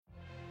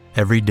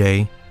Every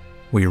day,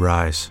 we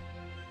rise,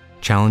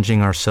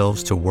 challenging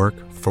ourselves to work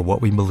for what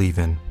we believe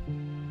in.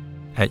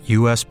 At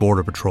U.S.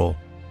 Border Patrol,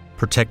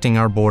 protecting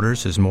our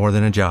borders is more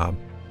than a job.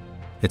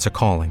 It's a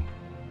calling.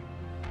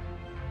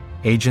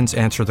 Agents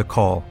answer the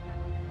call,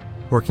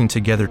 working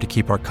together to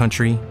keep our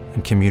country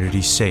and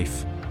communities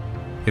safe.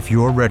 If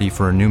you're ready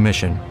for a new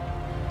mission,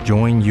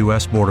 join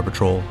U.S. Border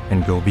Patrol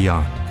and go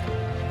beyond.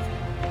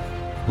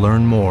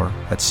 Learn more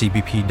at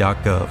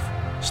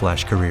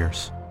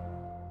cbp.gov/careers.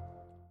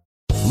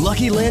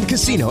 Lucky Land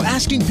Casino,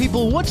 asking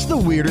people, what's the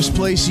weirdest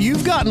place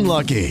you've gotten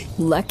lucky?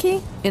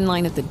 Lucky? In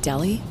line at the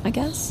deli, I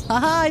guess?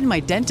 Aha, in my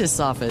dentist's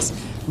office.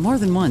 More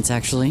than once,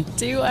 actually.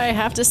 Do I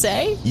have to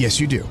say? Yes,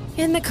 you do.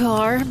 In the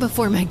car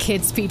before my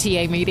kids'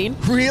 PTA meeting.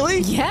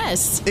 Really?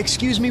 Yes.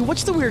 Excuse me,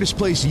 what's the weirdest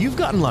place you've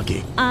gotten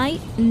lucky? I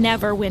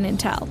never win and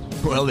tell.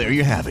 Well, there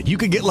you have it. You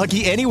can get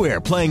lucky anywhere,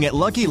 playing at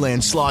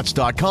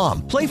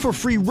LuckyLandSlots.com. Play for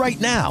free right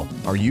now.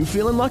 Are you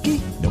feeling lucky?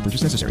 No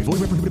purchase necessary.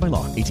 Void where prohibited by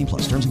law.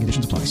 18+. Terms and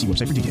conditions apply. See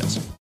website for details.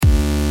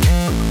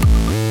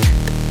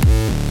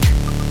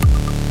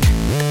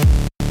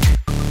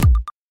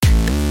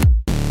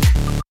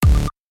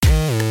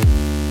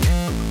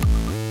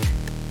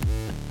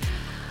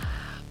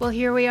 Well,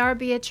 here we are,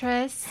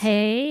 Beatrice.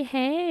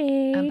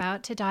 Hey.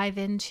 About to dive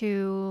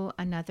into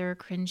another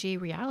cringy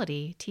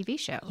reality TV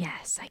show.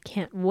 Yes, I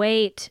can't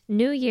wait.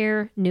 New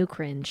year, new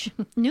cringe.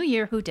 New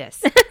year, who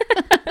dis?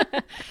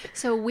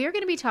 So we're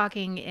going to be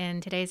talking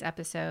in today's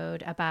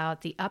episode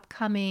about the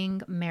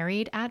upcoming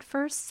Married at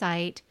First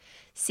Sight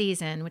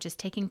season, which is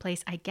taking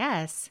place, I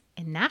guess,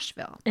 in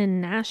Nashville.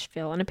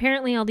 And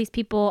apparently all these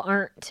people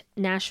aren't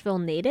Nashville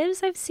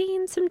natives. I've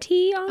seen some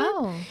tea on.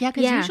 Oh, yeah,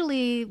 because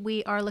usually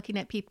we are looking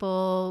at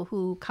people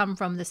who come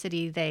from the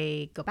city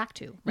they go back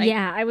to, right?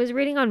 Yeah, I was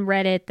reading on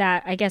Reddit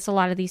that I guess a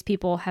lot of these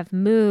people have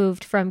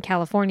moved from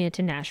California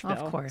to Nashville.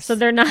 Of course. So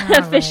they're not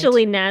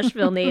officially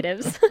Nashville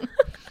natives.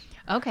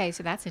 Okay,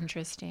 so that's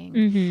interesting.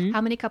 Mm-hmm.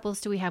 How many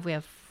couples do we have? We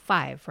have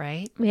 5,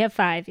 right? We have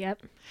 5,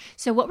 yep.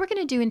 So what we're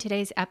going to do in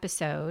today's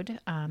episode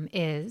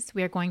is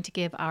we are going to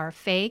give our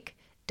fake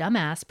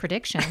dumbass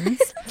predictions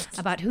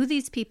about who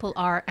these people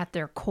are at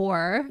their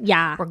core.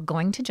 Yeah. We're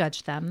going to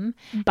judge them.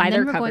 By and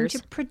their then we're going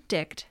covers. to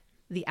predict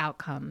the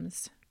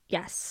outcomes,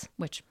 Yes.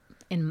 which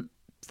I'm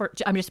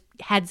just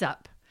heads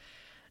up.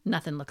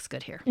 Nothing looks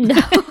good here. No,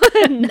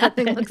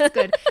 Nothing looks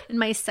good. In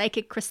my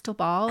psychic crystal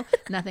ball,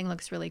 nothing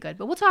looks really good.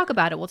 But we'll talk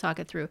about it. We'll talk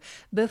it through.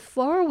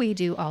 Before we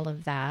do all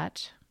of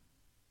that,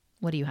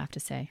 what do you have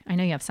to say? I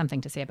know you have something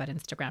to say about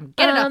Instagram.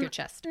 Get it off your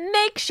chest.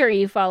 Make sure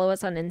you follow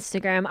us on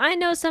Instagram. I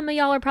know some of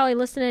y'all are probably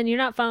listening and you're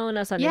not following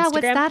us on Instagram. Yeah,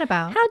 what's that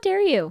about? How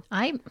dare you?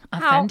 I'm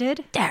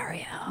offended. Dare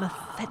you?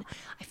 I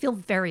feel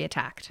very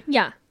attacked.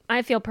 Yeah,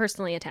 I feel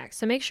personally attacked.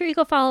 So make sure you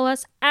go follow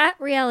us at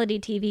Reality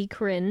TV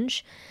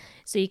Cringe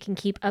so you can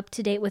keep up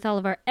to date with all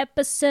of our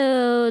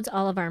episodes,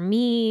 all of our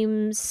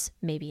memes,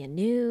 maybe a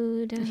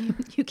nude.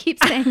 You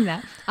keep saying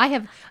that. I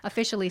have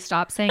officially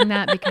stopped saying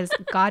that because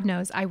God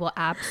knows I will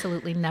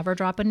absolutely never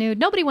drop a nude.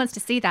 Nobody wants to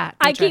see that.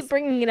 I Beatrice. keep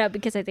bringing it up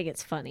because I think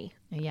it's funny.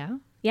 Yeah.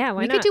 Yeah,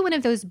 why we not? could do one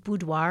of those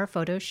boudoir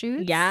photo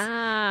shoots.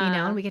 Yeah. You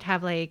know, and we could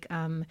have like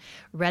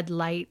red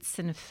lights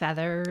and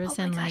feathers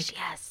and like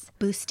yes.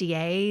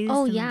 bustiers.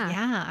 Oh, and, yeah.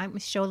 Yeah. I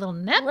would show a little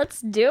nip.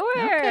 Let's do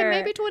it. Okay,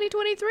 maybe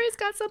 2023's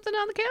got something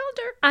on the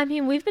calendar. I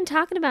mean, we've been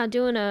talking about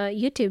doing a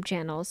YouTube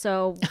channel,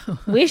 so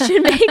we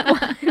should make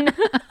one.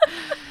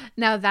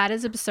 Now that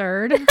is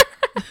absurd,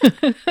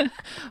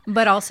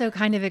 but also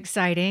kind of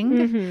exciting.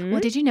 Mm-hmm.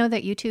 Well, did you know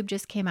that YouTube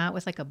just came out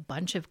with like a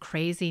bunch of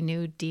crazy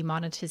new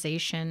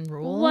demonetization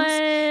rules? What?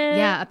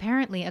 Yeah,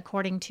 apparently,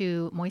 according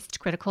to Moist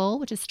Critical,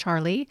 which is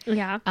Charlie,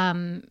 Yeah.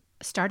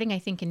 starting I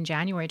think in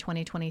January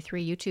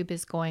 2023, YouTube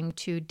is going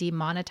to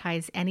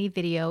demonetize any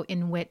video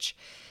in which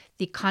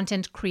the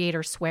content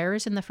creator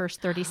swears in the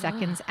first 30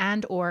 seconds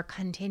and or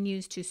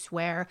continues to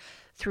swear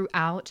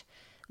throughout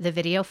the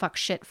video. Fuck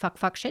shit.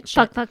 Fuck shit.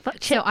 So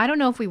I don't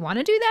know if we want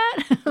to do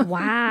that.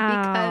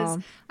 Wow.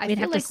 Because I We'd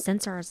feel have like to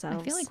censor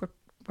ourselves. I feel like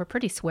we're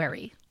pretty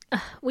sweary.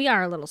 We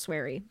are a little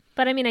sweary.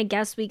 But I mean, I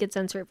guess we could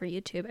censor it for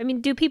YouTube. I mean,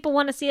 do people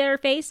want to see our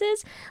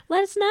faces?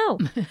 Let us know.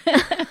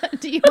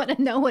 Do you want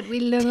to know what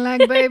we look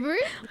like, baby?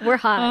 We're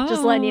hot.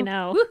 Just letting you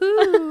know.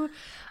 Woohoo.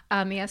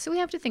 Yeah, so we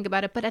have to think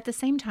about it. But at the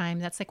same time,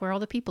 that's like where all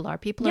the people are.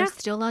 People are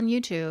still on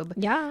YouTube.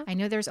 Yeah. I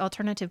know there's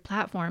alternative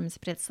platforms,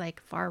 but it's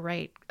like far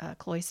right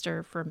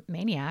cloister for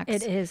maniacs.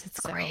 It is. It's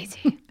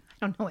crazy.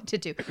 I don't know what to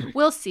do.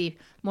 We'll see.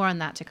 More on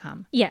that to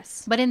come.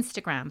 Yes. But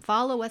Instagram,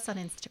 follow us on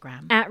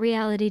Instagram. At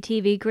Reality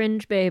TV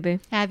Cringe, baby.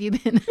 Have you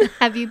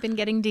been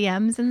getting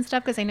DMs and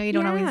stuff? Because I know you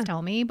don't always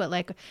tell me, but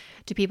like,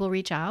 do people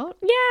reach out?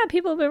 Yeah,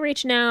 people have been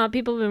reaching out.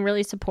 People have been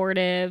really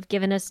supportive,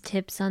 giving us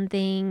tips on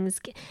things,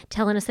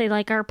 telling us they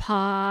like our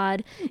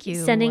pod, Thank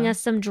you. sending us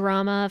some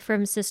drama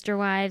from Sister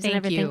Wives and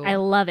Thank everything. you. I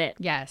love it.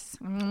 Yes.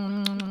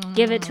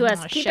 Give it to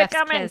us. Keep it Chef's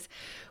coming. kiss.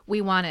 We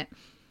want it.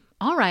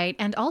 All right.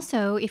 And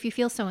also, if you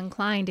feel so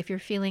inclined, if you're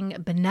feeling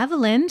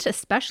benevolent,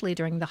 especially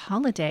during the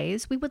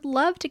holidays, we would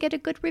love to get a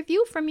good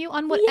review from you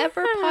on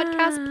whatever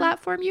podcast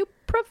platform you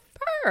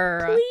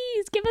prefer.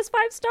 Please give us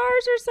 5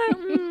 stars or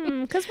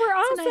something, because we're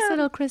awesome. It's a nice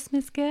little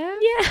Christmas gift.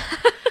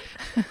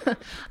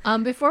 Yeah.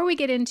 Before we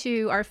get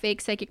into our fake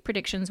psychic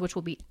predictions, which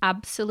will be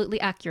absolutely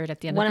accurate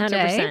at the end of the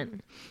day,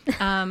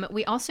 100%.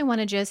 we also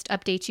want to just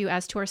update you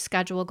as to our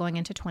schedule going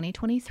into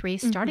 2023,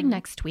 starting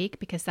next week,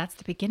 because that's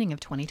the beginning of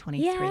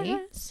 2023.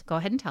 Yes. Go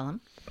ahead and tell them.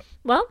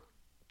 Well,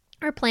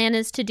 our plan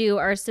is to do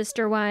our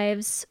Sister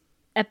Wives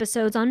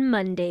episodes on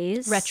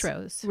Mondays.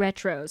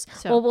 Retros.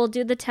 So- Well, we'll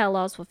do the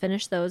tell-alls. We'll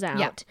finish those out.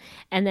 Yeah.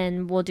 And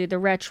then we'll do the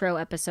retro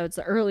episodes,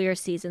 the earlier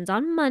seasons,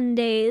 on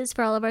Mondays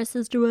for all of our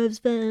Sister Wives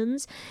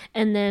fans.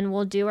 And then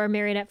we'll do our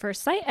Married at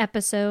First Sight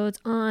episodes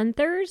on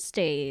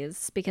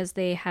Thursdays, because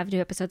they have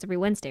new episodes every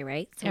Wednesday,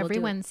 right? So we'll Every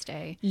do-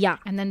 Wednesday. Yeah.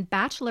 And then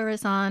Bachelor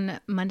is on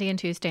Monday and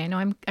Tuesday. I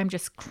know I'm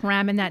just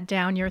cramming that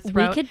down your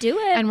throat. We could do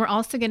it. And we're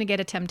also going to get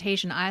a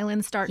Temptation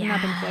Island starting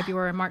up in Yeah.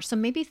 February and March. So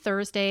maybe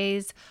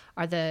Thursdays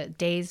are the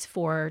days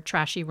for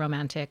trashy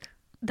romantic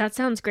That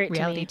sounds great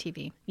reality to me.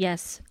 TV.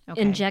 Yes.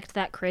 Okay. Inject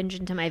that cringe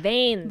into my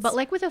veins. But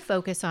like with a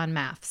focus on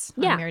maths.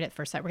 Yeah. On Married at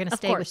First Sight. We're going to Of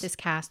stay with course. this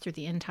cast through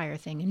the entire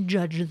thing and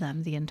judge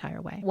them the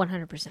entire way.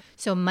 100%.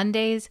 So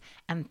Mondays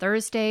and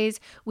Thursdays,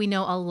 we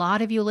know a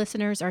lot of you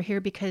listeners are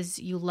here because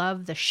you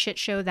love the shit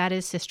show that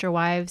is Sister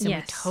Wives. And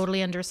Yes. we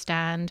totally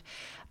understand.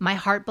 My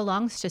heart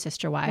belongs to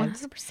Sister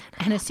Wives. 100%.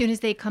 And as soon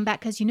as they come back,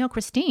 because you know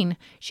Christine,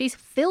 she's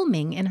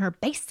filming in her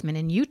basement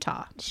in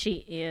Utah.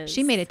 She is.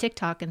 She made a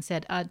TikTok and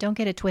said, don't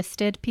get it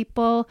twisted,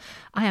 people.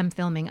 I am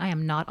filming. I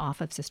am not off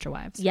of Sister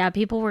Wives. Yeah,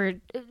 people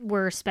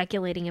were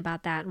speculating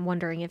about that and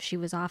wondering if she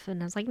was off,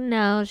 and I was like,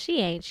 no, she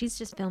ain't. She's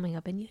just filming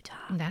up in Utah.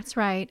 That's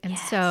right. And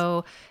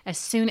so as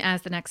soon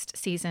as the next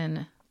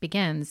season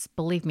begins,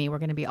 believe me, we're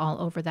going to be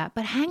all over that.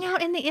 But hang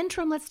out in the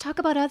interim. Let's talk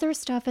about other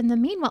stuff in the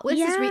meanwhile. This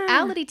is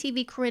reality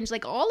TV cringe,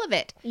 like all of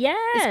it.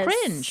 Yes.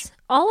 cringe.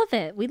 All of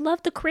it. We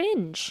love the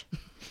cringe.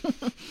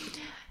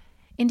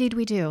 Indeed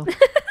we do,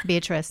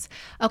 Beatrice.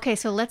 Okay,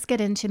 so let's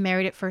get into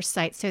Married at First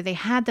Sight. So they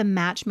had the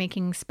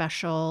matchmaking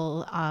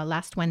special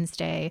last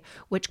Wednesday,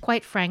 which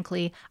quite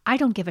frankly, I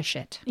don't give a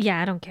shit.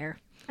 Yeah, I don't care.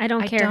 I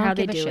don't I care don't how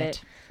they give a do shit.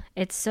 it.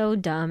 It's so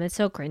dumb. It's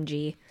so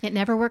cringy. It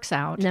never works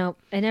out. No,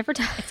 it never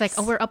does. It's like,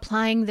 oh, we're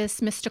applying this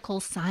mystical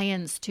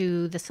science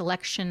to the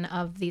selection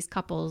of these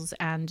couples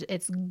and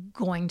it's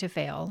going to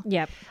fail.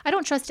 Yep. I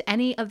don't trust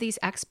any of these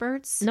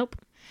experts. Nope.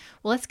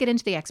 Well, let's get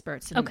into the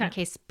experts. Okay. In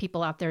case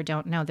people out there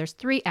don't know, there's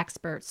 3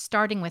 experts,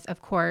 starting with,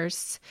 of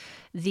course,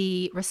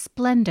 the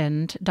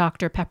resplendent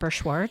Dr. Pepper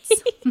Schwartz.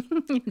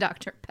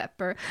 Dr.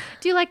 Pepper.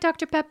 Do you like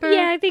Dr. Pepper?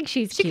 Yeah, I think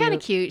she's She's kind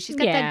of cute. She's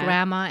got that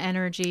grandma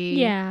energy.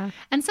 Yeah.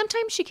 And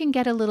sometimes she can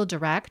get a little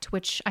direct,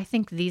 which I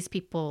think these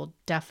people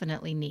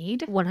definitely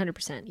need.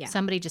 100%. Yeah.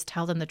 Somebody just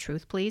tell them the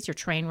truth, please. You're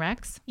train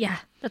wrecks. Yeah.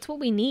 That's what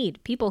we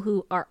need. People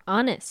who are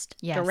honest,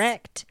 Yes.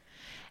 direct.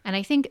 And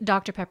I think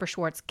Dr. Pepper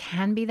Schwartz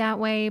can be that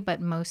way,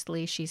 but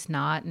mostly she's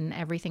not. And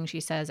everything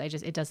she says,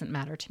 it doesn't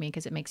matter to me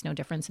because it makes no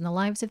difference in the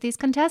lives of these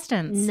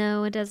contestants.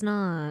 No, it does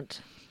not.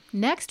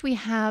 Next, we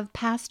have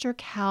Pastor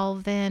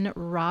Calvin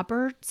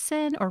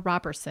Robertson.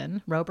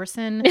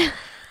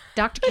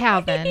 Dr.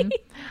 Calvin.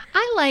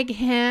 I like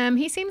him.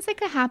 He seems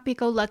like a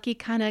happy-go-lucky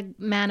kind of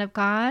man of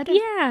God.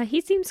 Yeah, he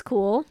seems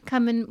cool.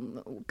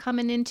 Coming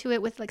into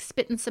it with like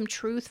spitting some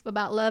truth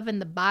about love and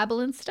the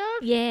Bible and stuff.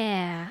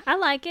 Yeah, I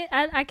like it.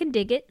 I can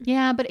dig it.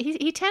 Yeah, but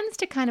he tends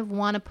to kind of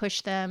want to push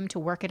them to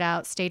work it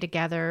out, stay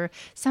together.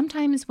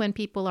 Sometimes when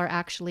people are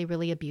actually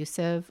really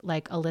abusive,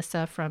 like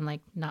Alyssa from like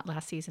not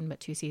last season,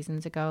 but 2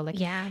 seasons ago, like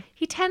Yeah.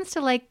 he tends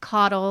to like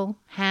coddle,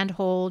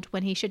 handhold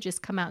when he should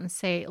just come out and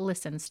say,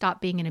 listen,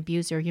 stop being an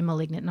abuser, you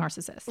malignant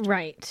narcissist.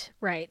 Right.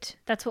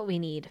 That's what we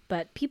need.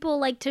 But people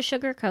like to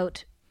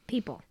sugarcoat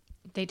people.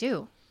 They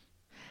do.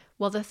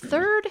 Well, the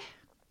third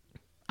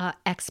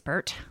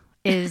expert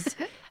is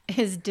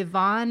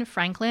Devon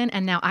Franklin.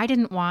 And now I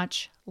didn't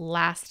watch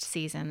last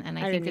season, and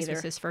I think didn't this was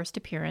either. his first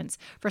appearance.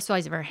 First of all,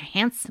 he's a very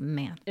handsome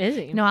man. Is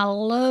he? No, I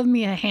love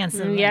me a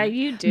handsome man. Yeah,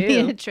 you do.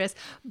 Beatrice.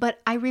 But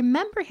I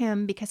remember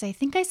him because I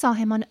think I saw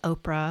him on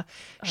Oprah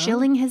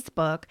shilling his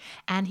book,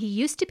 and he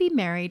used to be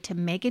married to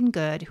Megan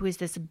Good, who is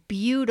this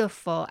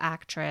beautiful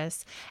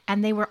actress,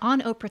 and they were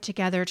on Oprah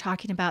together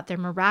talking about their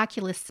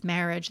miraculous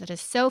marriage that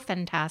is so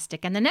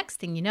fantastic. And the next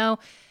thing you know,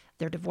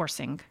 they're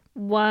divorcing.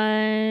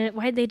 What?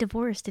 Why'd they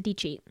divorce? Did he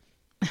cheat?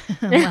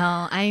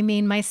 Well, I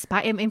mean, if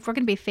we're going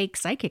to be fake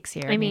psychics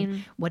here, I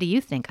mean, what do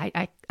you think?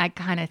 I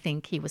kind of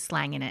think he was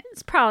slanging it.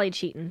 It's probably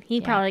cheating.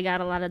 He probably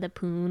got a lot of the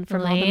poon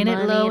from Laying all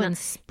the it money low and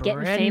and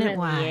getting spreading famous. it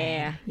wide.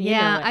 Yeah.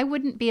 Yeah, You know I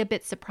wouldn't be a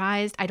bit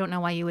surprised. I don't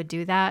know why you would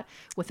do that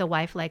with a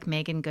wife like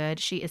Megan Good.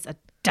 She is a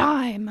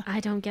dime.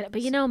 I don't get it.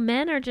 But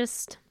men are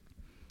just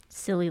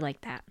silly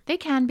like that. They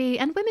can be,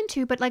 and women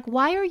too, but like,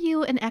 why are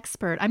you an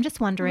expert? I'm just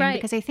wondering, Right.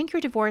 because I think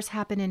your divorce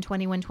happened in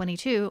 21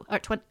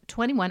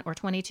 or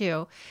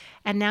 22,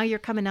 and now you're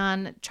coming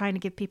on trying to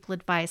give people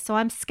advice. So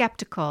I'm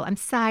skeptical. I'm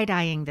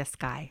side-eyeing this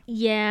guy.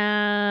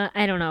 Yeah,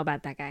 I don't know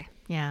about that guy.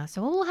 Yeah,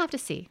 so we'll have to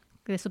see.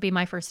 This will be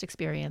my first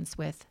experience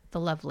with the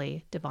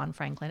lovely Devon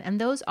Franklin.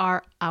 And those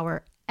are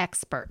our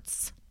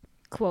experts.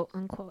 Quote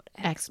unquote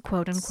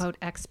Quote unquote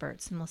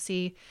experts. And we'll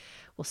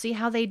see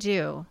how they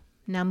do.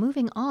 Now,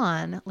 moving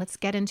on, let's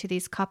get into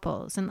these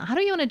couples. And how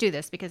do you want to do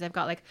this? Because I've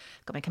got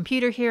my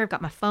computer here, I've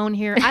got my phone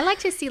here. I like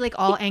to see like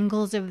all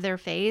angles of their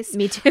face.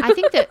 Me too. I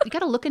think that you got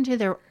to look into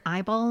their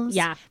eyeballs.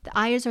 Yeah. The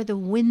eyes are the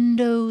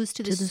windows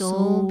to the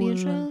soul,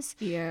 Beatrice.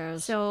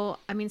 Yes. So,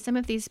 I mean, some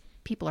of these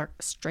people are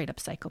straight up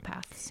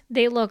psychopaths.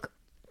 They look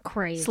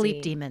crazy.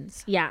 Sleep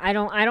demons. Yeah, I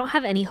don't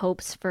have any high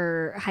hopes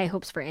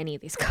for any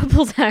of these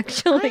couples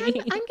actually. I'm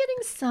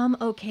getting some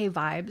okay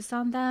vibes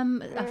on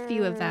them, a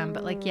few of them,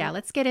 but like, yeah,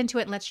 let's get into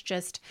it and let's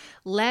just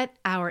let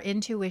our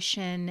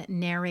intuition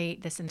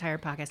narrate this entire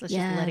podcast. Let's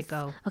just let it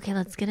go. Okay,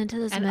 let's get into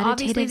this And meditative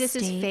obviously this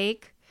state. is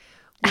fake.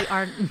 We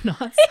are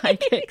not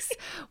psychics.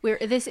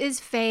 This is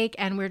fake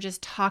and we're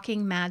just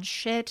talking mad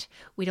shit.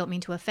 We don't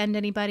mean to offend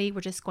anybody.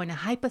 We're just going to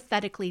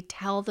hypothetically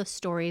tell the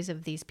stories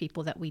of these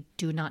people that we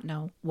do not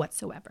know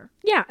whatsoever.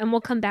 Yeah, and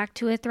we'll come back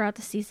to it throughout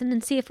the season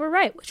and see if we're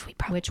right, which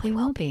we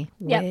will be.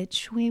 Yep.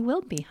 Which we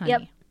will be, honey.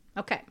 Yep.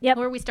 Okay. Yep.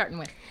 Who are we starting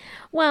with?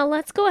 Well,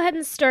 let's go ahead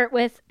and start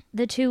with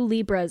the two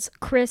Libras,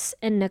 Chris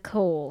and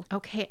Nicole.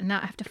 Okay, now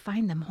I have to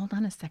find them. Hold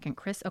on a second,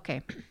 Chris.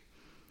 Okay.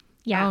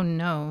 Yeah. Oh,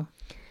 no.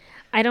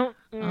 I don't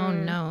Oh,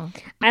 no.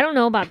 I don't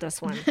know about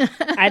this one.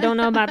 I don't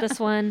know about this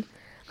one.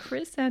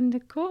 Chris and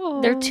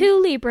Nicole. They're two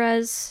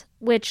Libras,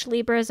 which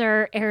Libras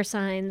are air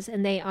signs,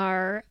 and they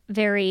are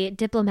very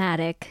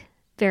diplomatic,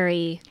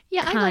 very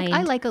kind.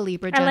 I like a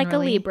Libra I generally. like a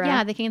Libra.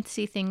 Yeah, they can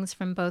see things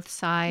from both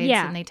sides,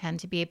 Yeah. and they tend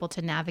to be able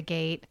to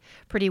navigate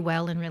pretty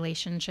well in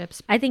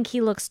relationships. I think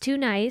he looks too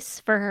nice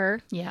for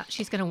her. Yeah,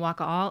 she's going to walk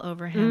all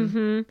over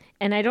him.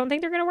 And I don't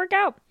think they're going to work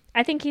out.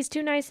 I think he's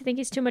too nice. I think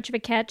he's too much of a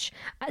catch.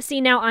 See,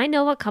 now I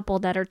know a couple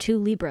that are two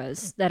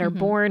Libras that are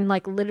born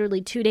like literally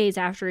 2 days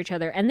after each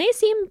other. And they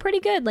seem pretty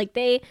good. Like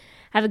they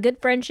have a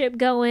good friendship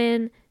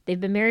going. They've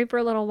been married for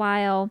a little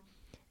while.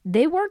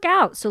 They work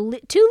out. So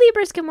two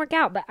Libras can work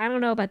out. But I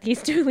don't know about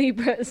these two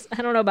Libras.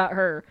 I don't know about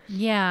her.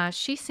 Yeah,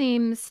 she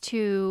seems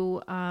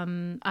to,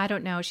 I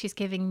don't know, she's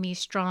giving me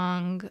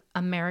strong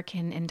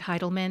American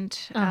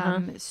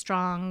entitlement,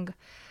 strong...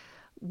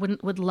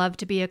 would love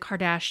to be a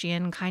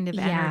Kardashian kind of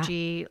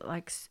energy,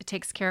 like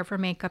takes care of her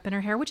makeup and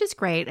her hair, which is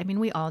great. I mean,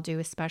 we all do,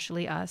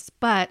 especially us.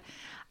 But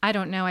I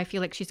don't know. I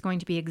feel like she's going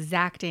to be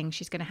exacting.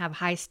 She's going to have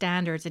high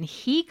standards. And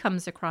he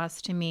comes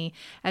across to me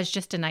as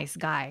just a nice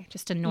guy,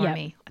 just a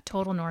normie, a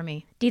total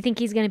normie. Do you think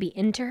he's going to be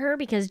into her?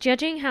 Because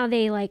judging how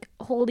they like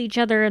hold each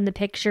other in the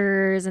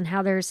pictures and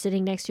how they're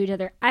sitting next to each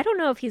other, I don't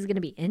know if he's going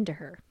to be into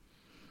her.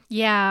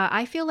 Yeah,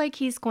 I feel like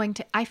he's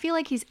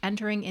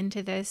entering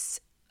into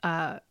this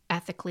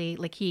ethically,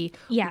 like he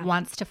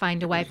wants to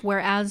find a wife.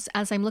 Whereas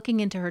as I'm looking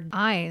into her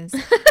eyes,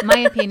 my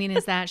opinion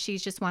is that she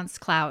just wants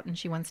clout and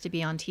she wants to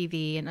be on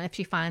TV. And if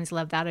she finds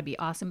love, that'd be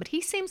awesome. But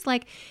he seems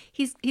like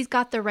he's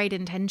got the right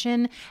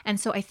intention. And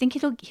so I think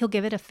he'll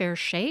give it a fair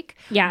shake.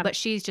 Yeah. But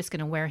she's just going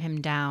to wear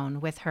him down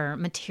with her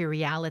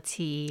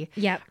materiality,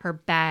 her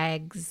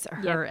bags,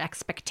 her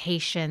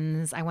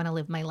expectations. I want to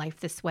live my life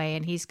this way.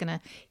 And he's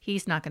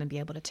not going to be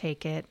able to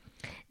take it.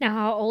 Now,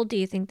 how old do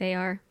you think they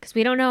are? Because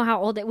we don't know how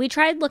old. We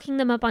tried looking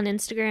them up on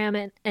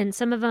Instagram, and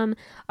some of them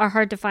are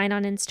hard to find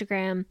on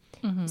Instagram.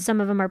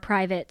 Some of them are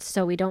private,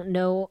 so we don't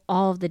know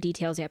all of the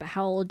details yet. But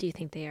how old do you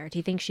think they are? Do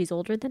you think she's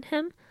older than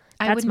him?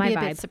 I wouldn't be a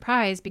bit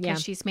surprised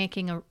because she's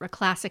making a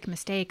classic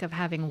mistake of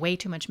having way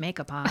too much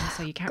makeup on,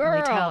 so you can't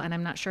really tell. And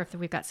I'm not sure if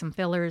we've got some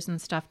fillers and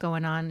stuff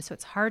going on, so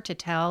it's hard to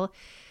tell.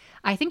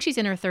 I think she's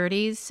in her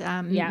 30s,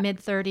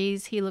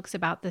 mid-30s. He looks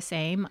about the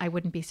same. I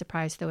wouldn't be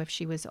surprised, though, if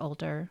she was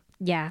older.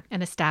 Yeah.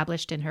 And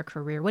established in her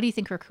career. What do you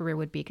think her career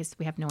would be? Because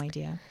we have no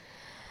idea.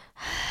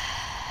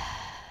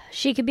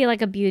 She could be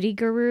like a beauty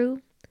guru.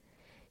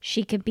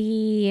 She could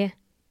be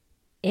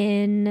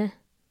in...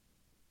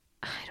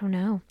 I don't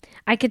know.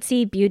 I could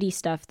see beauty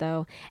stuff,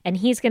 though. And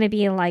he's going to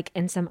be like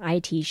in some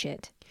IT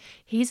shit.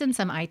 He's in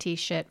some IT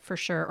shit for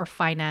sure, or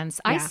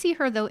finance. Yeah. I see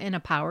her, though, in a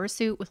power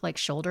suit with like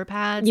shoulder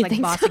pads, like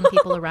bossing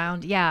people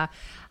around. Yeah.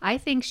 I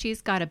think she's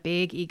got a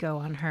big ego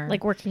on her.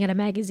 Like working at a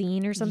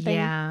magazine or something.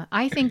 Yeah.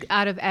 I think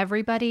out of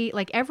everybody,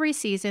 like every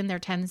season, there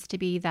tends to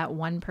be that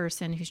one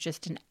person who's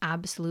just an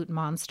absolute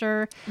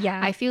monster. Yeah.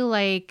 I feel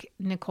like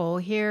Nicole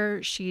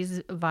here,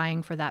 she's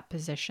vying for that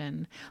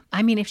position.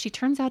 I mean, if she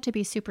turns out to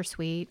be super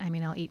sweet, I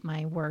mean, I'll eat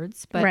my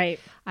words, but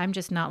I'm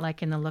just not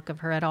liking the look of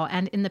her at all.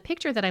 And in the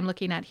picture that I'm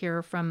looking at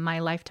here from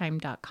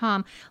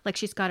mylifetime.com, like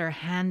she's got her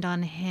hand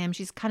on him.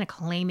 She's kind of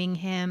claiming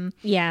him.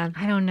 Yeah.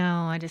 I don't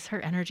know.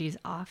 Her energy's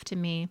off to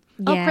me.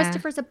 Yeah. Oh,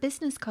 Christopher's a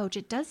business coach.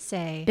 It does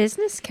say.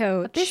 Business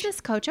coach. A business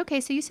coach.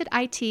 Okay, so you said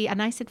IT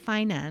and I said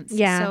finance.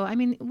 Yeah. So, I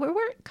mean, we're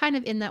kind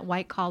of in that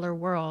white collar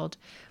world.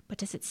 But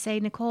does it say,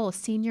 Nicole,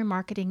 senior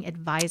marketing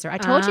advisor? I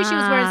told you she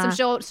was wearing some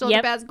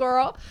shoulder pads,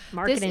 girl.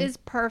 Marketing. This is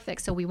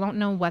perfect. So we won't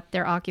know what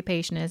their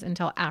occupation is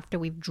until after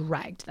we've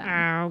dragged them.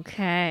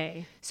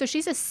 Okay. So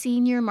she's a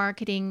senior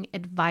marketing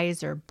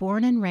advisor,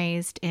 born and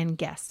raised in,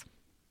 guess.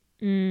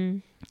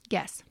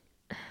 Guess.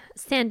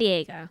 San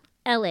Diego.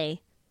 LA.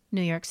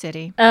 New York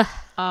City. Ugh.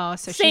 Oh,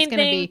 so Same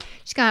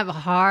she's gonna have a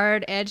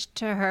hard edge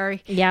to her.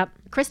 Yep.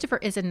 Christopher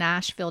is a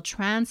Nashville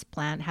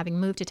transplant, having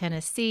moved to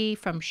Tennessee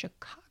from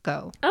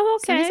Chicago. Oh,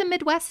 So okay. he's a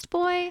Midwest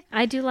boy.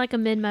 I do like a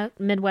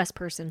Midwest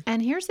person.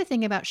 And here's the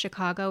thing about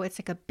Chicago. It's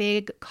like a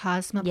big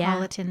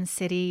cosmopolitan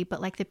city,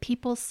 but like the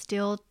people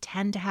still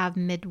tend to have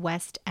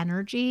Midwest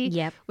energy.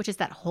 Yep. Which is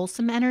that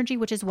wholesome energy,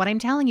 which is what I'm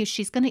telling you.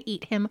 She's going to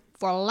eat him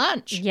for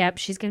lunch. Yep,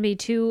 she's going to be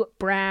too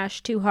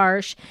brash, too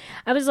harsh.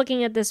 I was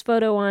looking at this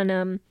photo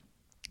on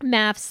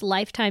MAF's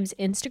Lifetime's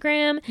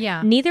Instagram.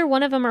 Yeah. Neither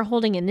one of them are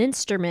holding an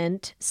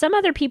instrument. Some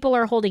other people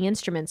are holding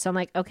instruments. So I'm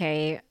like,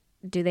 okay,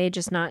 do they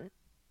just not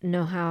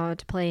know how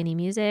to play any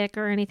music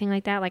or anything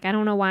like that? Like, I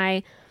don't know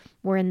why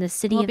we're in the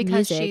city of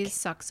because music. she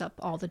sucks up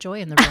all the joy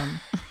in the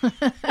room.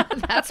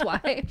 That's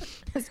why.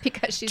 It's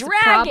because she's Dragging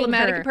a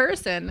problematic her.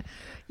 person.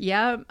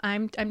 Yeah,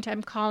 I'm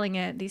calling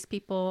it. These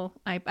people,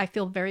 I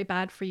feel very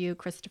bad for you,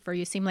 Christopher.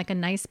 You seem like a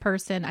nice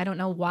person. I don't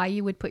know why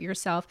you would put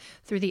yourself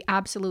through the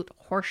absolute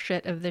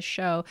horseshit of this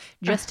show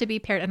just to be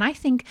paired. And I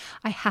think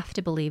I have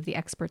to believe the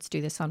experts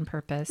do this on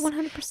purpose.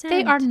 100%.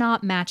 They are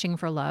not matching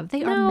for love.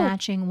 They are No.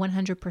 matching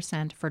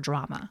 100% for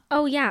drama.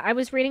 Oh, yeah. I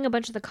was reading a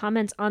bunch of the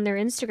comments on their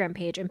Instagram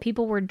page, and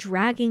people were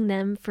dragging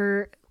them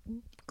for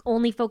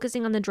only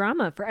focusing on the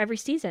drama for every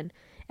season.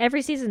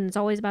 Every season is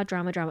always about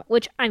drama,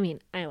 which, I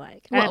mean, I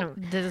like. I Well,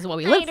 don't, this is what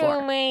we I live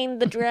don't for.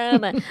 mind the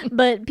drama.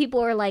 But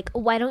people are like,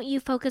 why don't you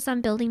focus on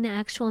building the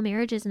actual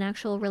marriages and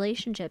actual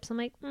relationships? I'm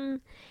like,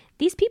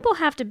 these people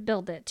have to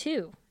build it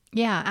too.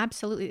 Yeah,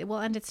 absolutely. Well,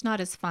 and it's not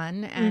as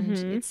fun, and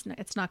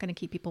it's not going to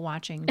keep people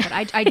watching. But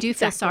I do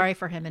feel sorry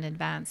for him in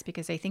advance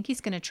because I think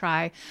he's going to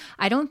try.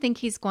 I don't think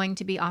he's going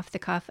to be off the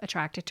cuff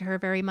attracted to her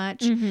very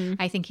much.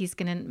 I think he's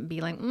going to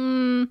be like,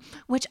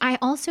 which I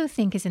also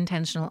think is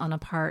intentional on the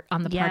part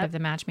of the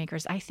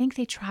matchmakers. I think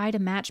they try to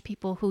match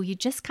people who you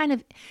just kind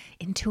of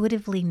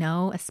intuitively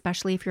know,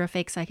 especially if you're a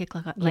fake psychic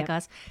like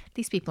us.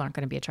 These people aren't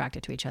going to be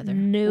attracted to each other.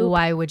 Nope.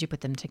 Why would you put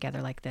them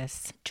together like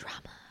this?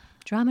 Drama.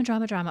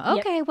 Drama.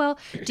 Okay, well,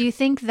 do you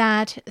think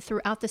that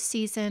throughout the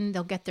season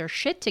they'll get their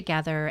shit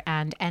together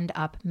and end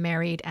up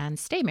married and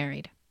stay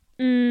married?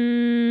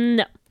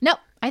 No. No,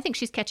 I think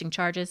she's catching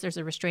charges. There's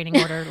a restraining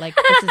order. Like,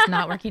 this is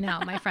not working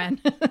out, my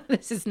friend.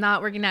 This is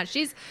not working out.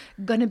 She's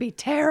going to be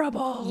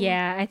terrible.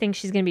 Yeah, I think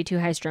she's going to be too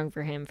high strung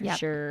for him for Yep.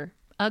 sure.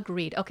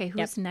 Agreed. Okay,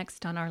 who's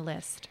next on our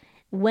list?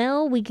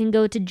 Well, we can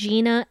go to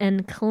Gina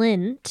and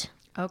Clint.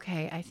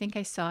 Okay, I think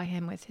I saw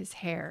him with his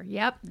hair.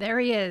 Yep, there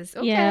he is.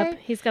 Okay. Yep,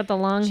 he's got the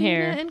long Gina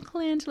hair. and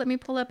Clint. Let me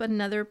pull up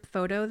another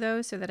photo,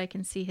 though, so that I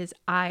can see his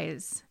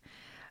eyes.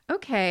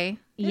 Okay,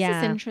 this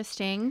is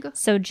interesting.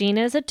 So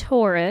Gina's a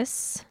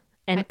Taurus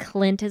and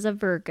Clint is a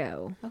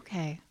Virgo.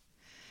 Okay.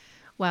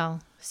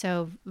 Well,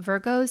 so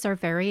Virgos are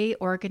very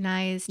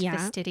organized, Yeah.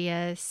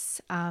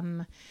 fastidious.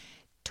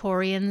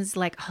 Taurians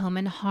like home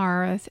and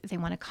hearth. They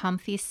want a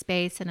comfy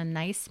space and a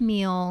nice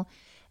meal.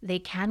 They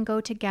can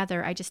go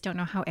together. I just don't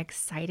know how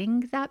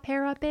exciting that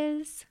pair up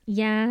is.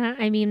 Yeah,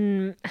 I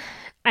mean,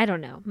 I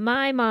don't know.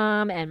 My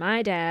mom and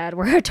my dad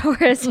were a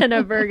Taurus and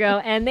a Virgo,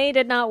 and they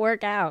did not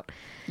work out.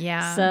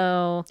 Yeah.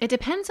 So, it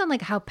depends on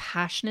like how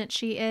passionate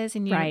she is,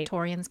 and Right.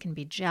 Taurians can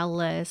be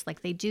jealous.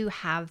 Like they do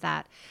have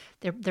that.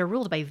 They're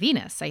ruled by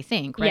Venus, I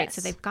think, right? Yes.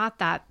 So they've got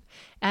that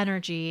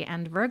energy,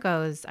 and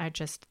Virgos are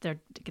just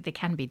they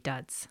can be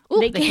duds. Ooh,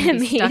 they can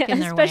be, stuck in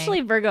their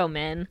especially way. Virgo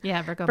men.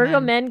 Yeah, Virgo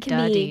men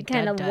can be Duddy,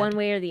 kind of dud. one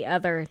way or the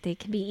other. They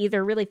can be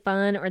either really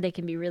fun or they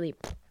can be really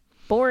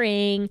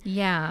boring.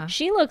 Yeah.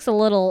 She looks a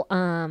little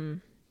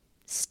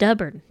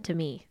stubborn to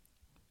me.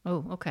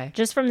 Oh, okay.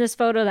 Just from this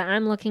photo that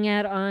I'm looking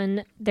at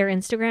on their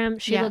Instagram,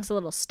 she Yeah. looks a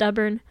little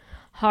stubborn,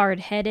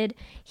 hard-headed.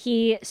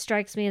 He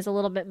strikes me as a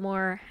little bit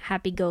more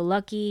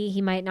happy-go-lucky.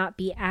 He might not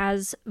be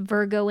as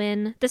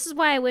Virgoan. This is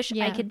why I wish I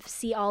Yeah. could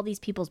see all these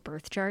people's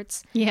birth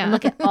charts Yeah. and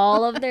look at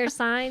all of their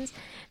signs,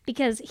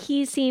 because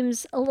he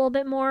seems a little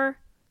bit more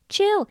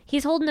chill.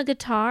 He's holding a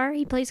guitar.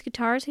 He plays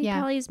guitar, so he Yeah.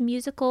 probably is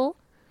musical.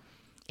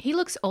 He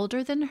looks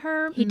older than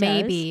her. He does.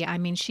 Maybe. I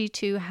mean, she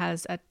too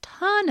has a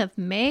ton of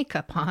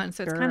makeup on,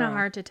 so it's kind of Girl.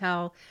 hard to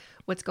tell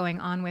what's going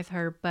on with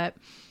her. But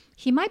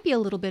he might be a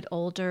little bit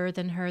older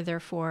than her,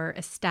 therefore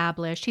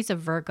established. He's a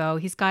Virgo.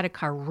 He's got a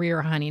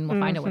career, honey, and we'll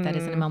find out what that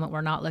is in a moment.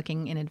 We're not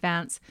looking in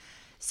advance.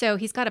 So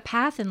he's got a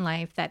path in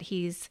life that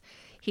he's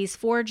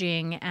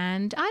forging,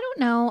 and I don't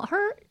know,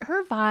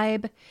 her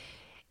vibe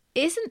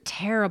isn't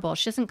terrible.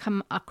 She doesn't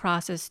come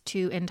across as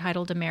too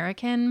entitled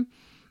American.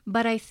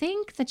 But I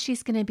think that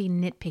she's going to be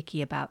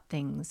nitpicky about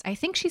things. I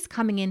think she's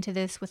coming into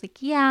this with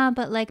like, yeah,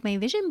 but like my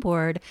vision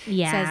board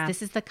says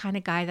this is the kind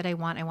of guy that I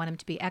want. I want him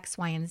to be X,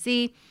 Y, and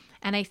Z.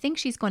 And I think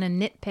she's going to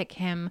nitpick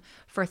him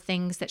for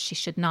things that she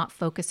should not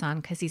focus on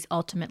because he's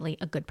ultimately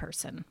a good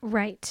person.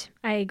 Right.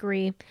 I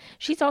agree.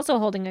 She's also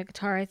holding a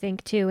guitar, I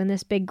think, too, in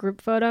this big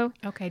group photo.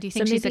 Okay. Do you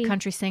So think she's a maybe-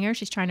 country singer?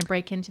 She's trying to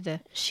break into the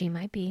She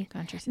might be.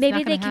 country. It's Maybe not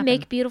they gonna can happen.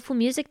 make beautiful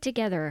music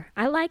together.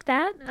 I like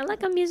that. I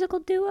like a musical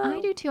duo. I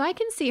do too. I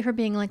can see her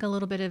being like a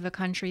little bit of a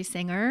country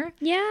singer.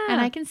 Yeah.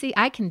 And I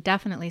can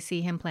definitely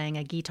see him playing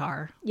a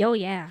guitar Oh,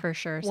 yeah. for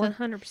sure. So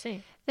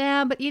 100%.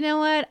 Yeah, but you know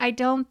what? I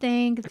don't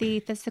think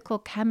the physical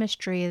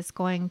chemistry is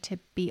going to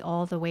be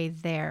all the way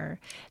there.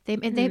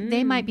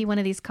 They might be one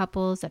of these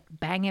couples that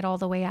bang it all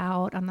the way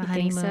out on the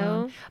think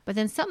honeymoon, so? but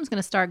then something's going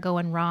to start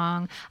going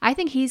wrong. I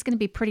think he's going to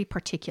be pretty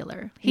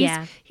particular.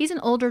 Yeah. He's an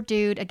older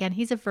dude. Again,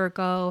 he's a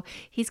Virgo.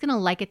 He's going to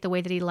like it the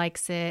way that he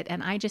likes it,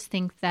 and I just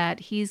think that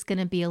he's going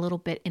to be a little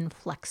bit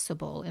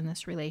inflexible in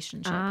this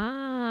relationship.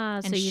 Ah,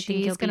 so And you think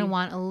he'll she's going to be...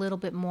 want a little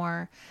bit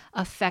more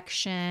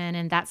affection,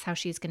 and that's how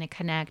she's going to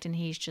connect. And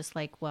he's just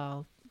like,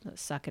 well,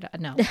 suck it up.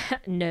 No.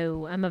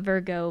 No, I'm a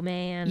Virgo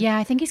man. Yeah,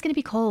 I think he's going to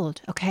be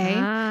cold. Okay.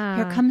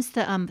 Here comes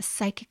the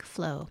psychic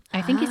flow.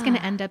 I think he's going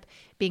to end up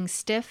being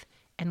stiff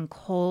and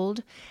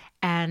cold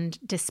and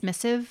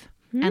dismissive.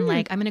 And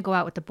like, I'm going to go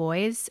out with the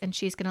boys, and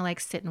she's going to like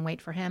sit and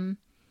wait for him.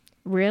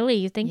 Really?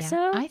 You think Yeah.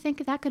 so? I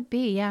think that could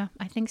be. Yeah,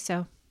 I think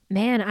so.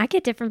 Man, I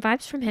get different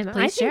vibes from him.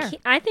 Please share.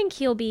 I think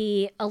he'll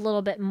be a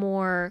little bit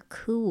more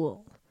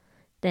cool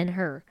than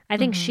her. I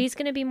think she's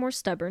going to be more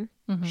stubborn.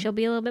 She'll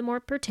be a little bit more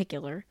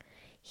particular.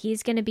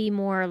 He's going to be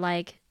more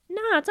like,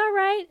 no, it's all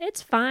right.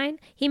 It's fine.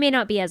 He may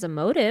not be as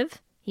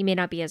emotive. He may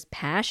not be as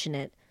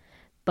passionate,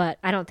 but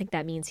I don't think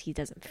that means he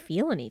doesn't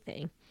feel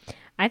anything.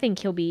 I think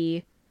he'll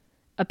be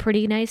a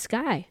pretty nice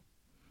guy.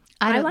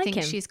 I don't like think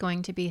him. she's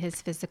going to be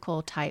his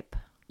physical type.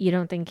 You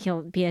don't think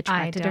he'll be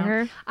attracted to don't.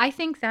 her? I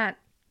think that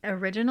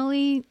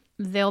originally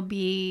they'll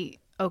be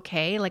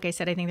okay. Like I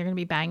said, I think they're going to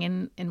be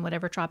banging in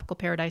whatever tropical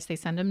paradise they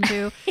send him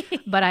to.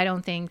 But I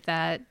don't think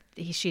that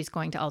she's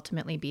going to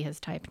ultimately be his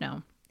type.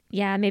 No.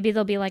 Yeah, maybe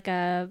they'll be like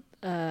a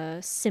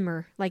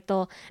simmer. Like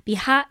they'll be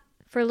hot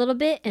for a little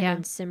bit and Yeah.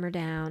 then simmer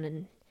down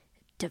and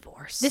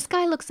divorce. This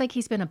guy looks like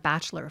he's been a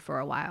bachelor for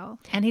a while.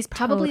 And he's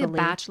probably Totally.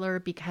 a bachelor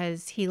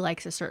because he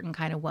likes a certain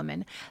kind of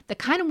woman. The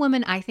kind of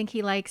woman I think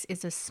he likes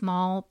is a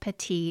small,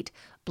 petite,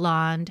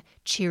 blonde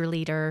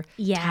cheerleader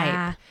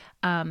Yeah.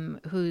 type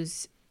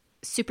who's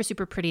super,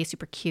 super pretty,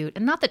 super cute.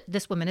 And not that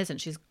this woman isn't.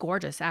 She's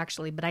gorgeous,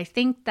 actually. But I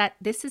think that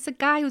this is a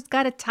guy who's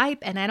got a type,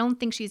 and I don't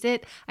think she's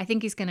it. I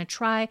think he's going to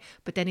try,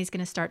 but then he's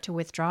going to start to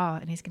withdraw,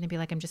 and he's going to be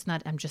like, I'm just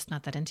not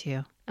that into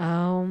you.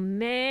 Oh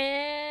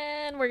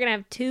man, we're gonna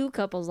have two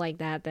couples like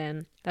that.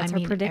 Then that's I our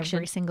mean, prediction.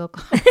 Every single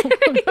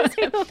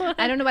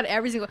I don't know about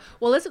every single.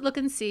 Well, let's look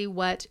and see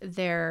what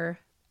their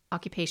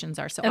occupations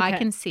are, so I Okay.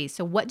 can see.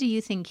 So, what do you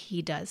think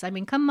he does? I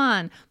mean, come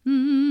on.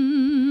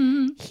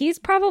 He's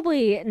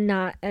probably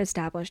not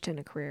established in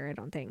a career. I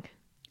don't think.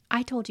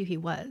 I told you he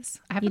was.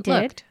 I haven't did?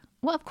 looked.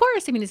 Well, of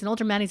course. I mean, he's an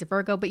older man. He's a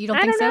Virgo, but you don't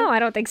I think don't know. so? I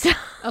don't think so.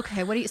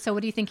 Okay. What do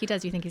you think he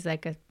does? You think he's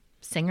like a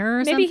singer or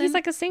Maybe something? he's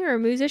like a singer, a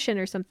musician,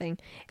 or something.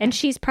 And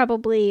she's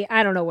probably,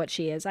 I don't know what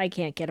she is. I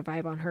can't get a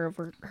vibe on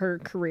her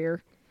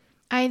career.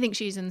 I think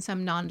she's in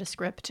some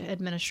nondescript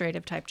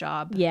administrative type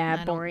job. Yeah,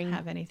 I boring. don't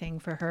have anything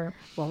for her.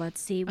 Well, let's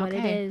see what Okay,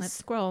 it is. let's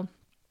scroll.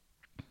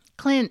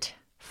 Clint,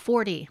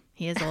 40.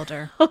 He is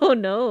older. Oh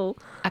no!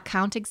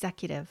 Account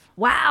executive.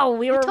 Wow,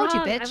 we were told you,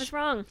 wrong. I bitch. was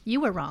wrong. You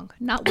were wrong,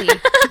 not we.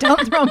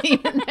 Don't throw me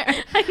in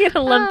there. I'm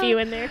gonna lump you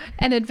in there.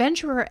 An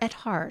adventurer at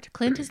heart,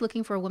 Clint is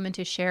looking for a woman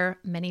to share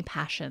many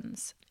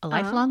passions. A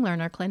lifelong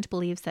learner, Clint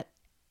believes that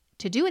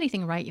to do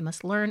anything right, you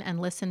must learn and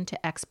listen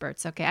to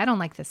experts. Okay, I don't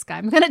like this guy.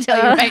 I'm going to tell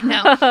you right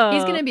now.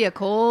 He's going to be a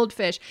cold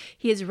fish.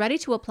 He is ready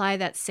to apply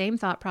that same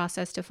thought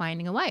process to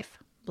finding a wife.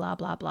 Blah,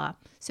 blah, blah.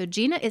 So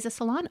Gina is a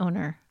salon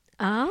owner.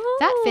 Oh,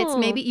 That fits.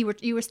 Maybe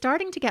you were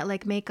starting to get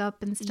like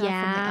makeup and stuff from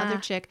Yeah. the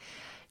other chick.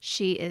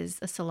 She is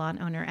a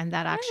salon owner, and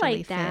that actually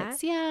like that.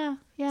 fits. Yeah,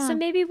 yeah. So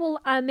maybe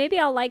maybe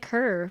I'll like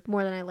her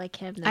more than I like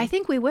him. Then. I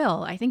think we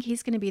will. I think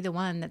he's going to be the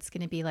one that's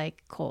going to be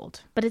like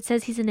cold. But it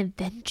says he's an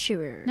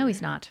adventurer. No,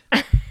 he's not.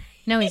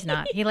 No, he's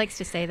not. He likes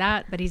to say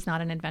that, but he's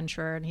not an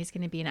adventurer, and he's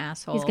going to be an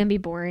asshole. He's gonna be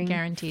boring.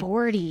 Guaranteed.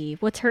 40.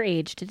 What's her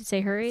age? Did it say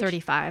her age?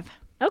 35.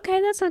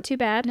 Okay, that's not too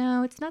bad.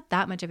 No, it's not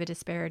that much of a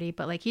disparity,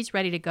 but like he's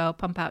ready to go,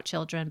 pump out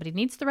children, but he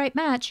needs the right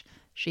match.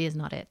 She is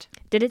not it.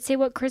 Did it say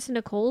what Chris and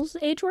Nicole's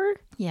age were?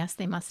 Yes,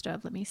 they must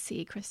have. Let me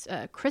see.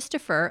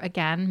 Christopher,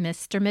 again,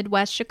 Mr.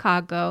 Midwest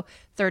Chicago,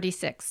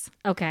 36.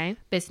 Okay.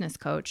 Business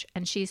coach,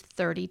 and she's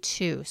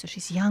 32, so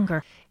she's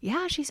younger.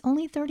 Yeah, she's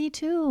only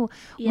 32.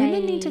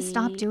 Women need to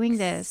stop doing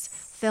this.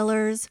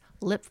 Fillers,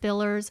 lip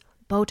fillers,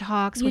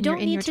 Botox You when you're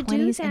don't in need your to do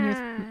 20s and your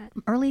that.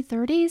 early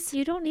 30s.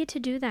 You don't need to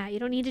do that. You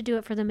don't need to do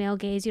it for the male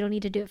gaze. You don't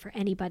need to do it for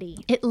anybody.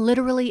 It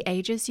literally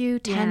ages you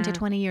 10 to Yeah.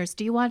 20 years.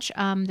 Do you watch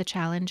The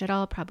Challenge at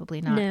all? Probably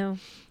not. No.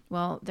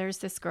 Well, there's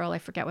this girl, I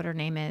forget what her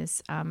name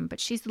is, but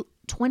she's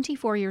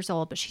 24 years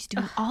old, but she's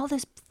doing all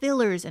this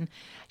fillers, and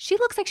she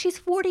looks like she's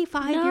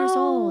 45 years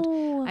old.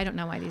 No. I don't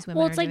know why these women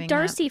Well, are it's like doing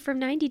Darcy from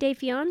 90 Day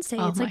Fiance.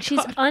 Oh It's my like she's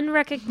God.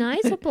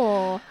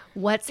 unrecognizable. that.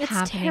 What's It's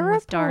happening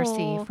with Darcy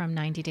terrible. from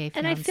 90 Day Fiancé?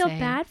 And I feel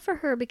bad for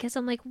her because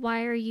I'm like,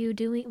 why do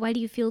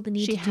you feel the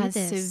need She to do has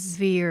this?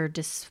 severe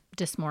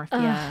dysmorphia.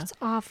 Ugh, it's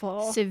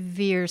awful.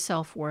 Severe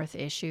self-worth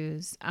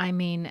issues. I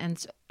mean,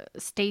 and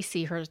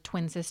Stacy, her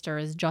twin sister,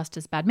 is just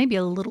as bad. Maybe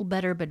a little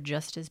better, but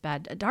just as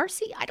bad.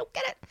 Darcy, I don't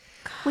get it.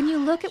 When you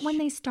look at when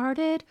they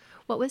started,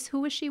 who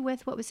was she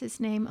with? What was his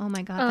name? Oh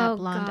my God, that Oh,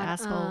 blonde God,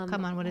 asshole.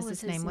 Come on, what is what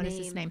his was his name? What is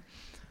his name? name?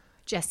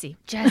 Jessie.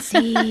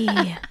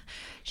 She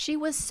She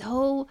was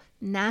so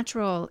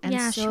natural and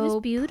Yeah, so she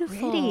was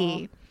beautiful.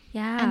 pretty.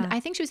 Yeah. And I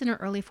think she was in her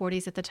early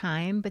 40s at the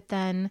time. But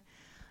then,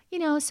 you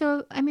know,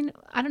 so, I mean,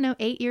 I don't know,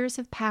 8 years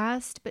have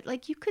passed. But,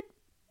 like, you could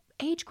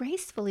age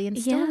gracefully and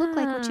still look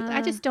like what you...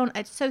 I just don't...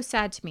 It's so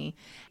sad to me.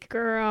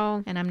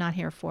 Girl. And I'm not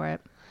here for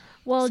it.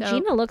 Well, So-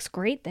 Gina looks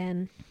great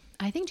then.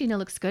 I think Gina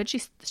looks good.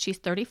 She's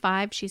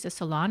 35. She's a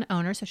salon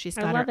owner, so she's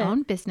got her love it.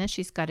 own business.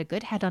 She's got a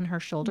good head on her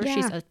shoulders. Yeah.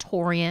 She's a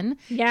Taurian.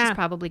 Yeah. She's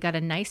probably got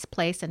a nice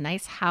place, a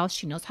nice house.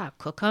 She knows how to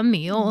cook a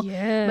meal.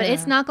 Yeah. But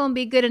it's not going to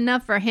be good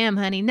enough for him,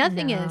 honey.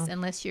 Nothing is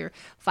unless you're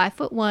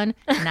 5'1",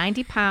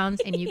 90 pounds,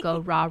 and you go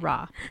rah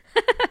rah.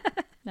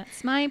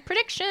 That's my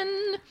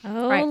prediction.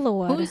 Oh, Right.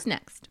 Lord. Who's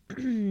next?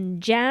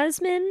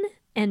 Jasmine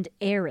and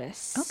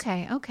Eris.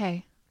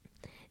 Okay.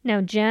 Now,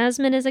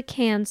 Jasmine is a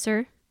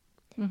Cancer,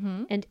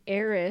 Mm-hmm. and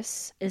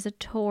Eris is a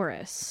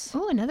Taurus.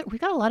 Oh, we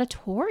got a lot of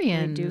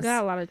Taurians. We do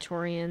got a lot of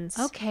Taurians.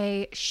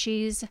 Okay,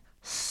 she's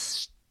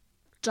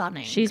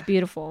stunning. She's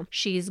beautiful.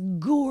 She's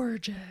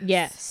gorgeous.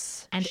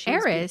 Yes. And she's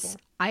Eris,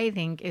 beautiful. I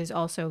think, is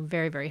also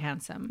very, very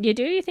handsome. You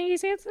do? You think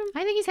he's handsome?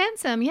 I think he's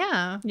handsome,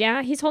 yeah.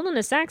 Yeah, he's holding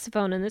a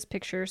saxophone in this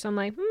picture, so I'm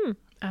like,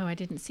 Oh, I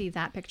didn't see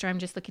that picture. I'm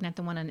just looking at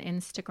the one on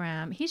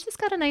Instagram. He's just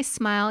got a nice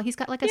smile. He's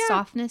got like a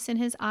softness in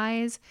his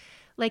eyes.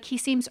 Like he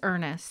seems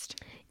earnest.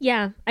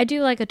 Yeah, I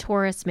do like a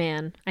Taurus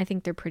man. I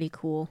think they're pretty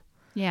cool.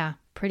 Yeah.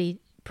 Pretty,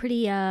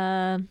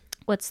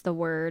 what's the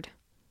word?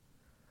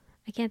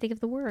 I can't think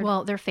of the word.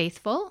 Well, they're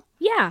faithful.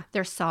 yeah,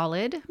 They're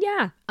solid.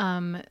 yeah.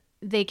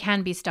 They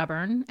can be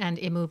stubborn and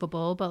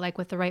immovable, but like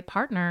with the right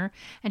partner,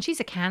 and she's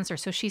a Cancer,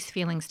 so she's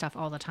feeling stuff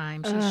all the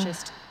time.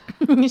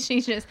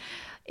 She's just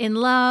in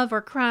love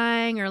or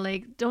crying or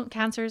like,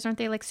 aren't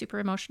they like super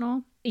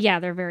emotional? Yeah,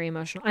 they're very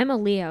emotional. I'm a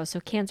Leo, so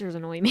Cancers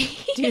annoy me.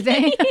 Do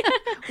they?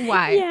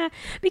 Why? Yeah,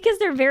 because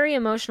they're very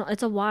emotional.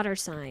 It's a water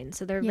sign,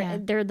 so they're Yeah.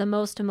 they're the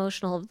most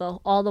emotional of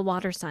all the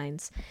water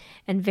signs,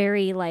 and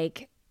very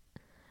like,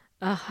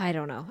 I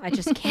don't know. I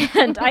just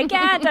can't. I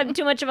can't. I'm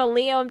too much of a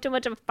Leo. I'm too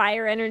much of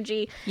fire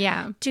energy.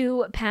 Yeah.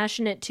 Too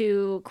passionate.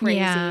 Too crazy.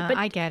 Yeah, but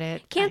I get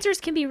it. Cancers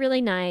can be really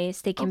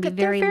nice. They can be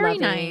They're very loving.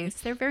 nice.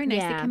 They're very nice.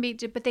 Yeah. They can be,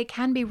 but they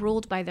can be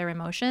ruled by their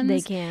emotions.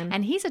 They can.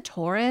 And he's a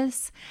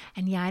Taurus,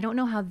 and yeah, I don't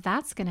know how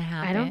that's going to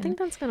happen. I don't think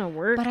that's gonna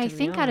work. But I to be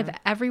think out of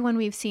honest. everyone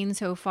we've seen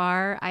so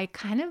far, I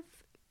kind of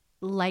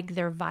like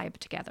their vibe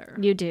together.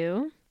 You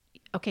do?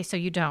 Okay, so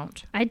you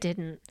don't. I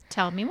didn't,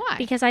 Tell me why.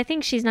 because I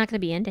think she's not gonna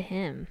be into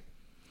him.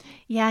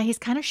 Yeah, he's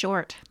kind of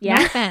short. Yeah.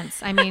 No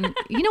offense. I mean,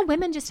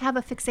 women just have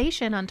a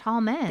fixation on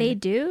tall men. They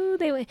do.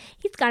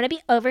 He's got to be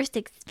over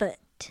 6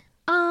 foot.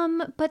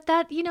 But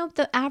that,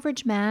 the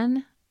average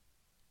man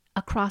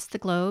across the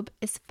globe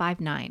is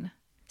 5'9".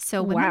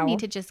 So women Wow. need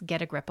to just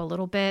get a grip a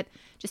little bit.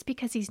 Just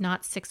because he's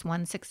not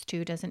 6'1",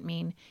 6'2", doesn't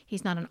mean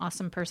he's not an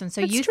awesome person.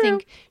 So That's you true.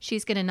 think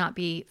she's going to not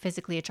be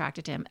physically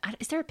attracted to him.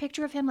 Is there a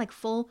picture of him like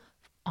full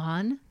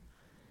on?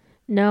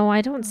 No,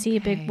 I don't see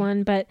a big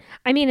one, but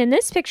I mean, in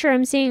this picture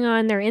I'm seeing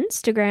on their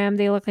Instagram,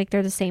 they look like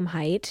they're the same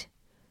height.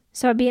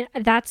 So I mean,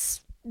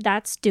 that's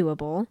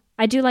doable.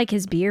 I do like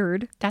his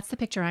beard. That's the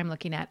picture I'm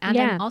looking at. And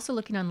Yeah. I'm also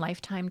looking on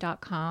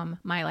lifetime.com,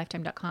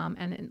 mylifetime.com,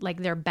 and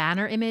like their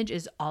banner image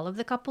is all of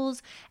the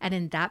couples. And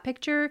in that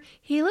picture,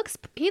 he looks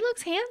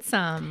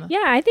handsome.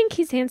 Yeah, I think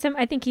he's handsome.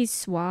 I think he's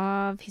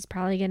suave. He's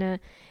probably gonna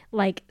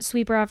like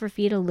sweep her off her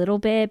feet a little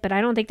bit, but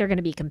I don't think they're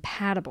gonna be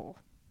compatible.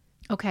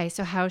 Okay,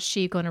 so how's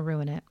she going to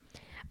ruin it?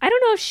 I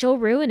don't know if she'll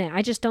ruin it.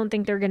 I just don't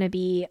think they're going to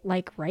be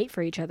like right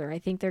for each other. I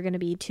think they're going to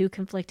be two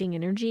conflicting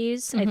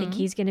energies. I think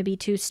he's going to be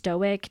too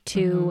stoic,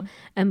 too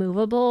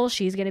immovable.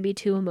 She's going to be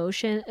too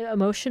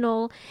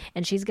emotional,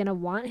 and she's going to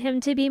want him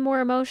to be more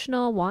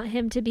emotional, want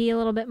him to be a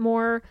little bit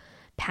more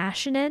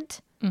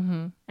passionate,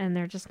 and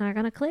they're just not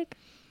going to click.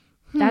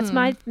 That's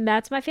my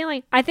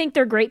feeling. I think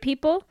they're great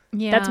people.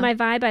 Yeah. That's my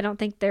vibe. I don't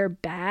think they're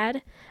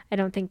bad. I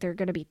don't think they're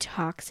going to be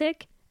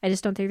toxic. I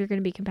just don't think they're going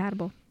to be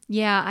compatible.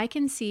 Yeah, I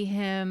can see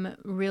him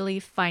really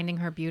finding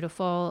her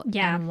beautiful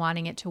and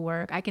wanting it to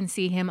work. I can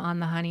see him on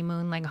the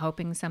honeymoon, like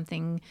hoping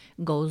something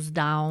goes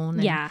down.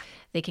 And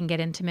they can get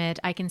intimate.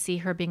 I can see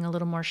her being a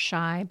little more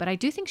shy, but I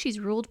do think she's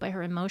ruled by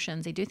her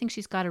emotions. I do think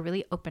she's got a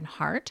really open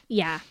heart.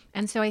 Yeah.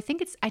 And so I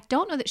think I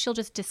don't know that she'll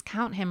just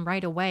discount him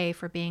right away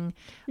for being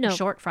No. a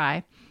short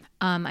fry.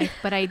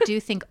 But I do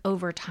think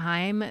over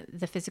time,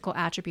 the physical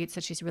attributes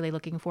that she's really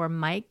looking for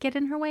might get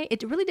in her way.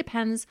 It really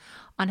depends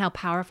on how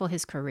powerful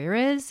his career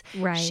is.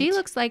 Right. She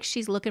looks like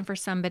she's looking for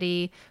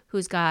somebody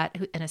who's got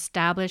an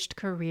established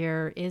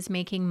career, is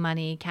making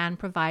money, can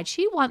provide.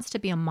 She wants to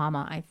be a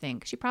mama, I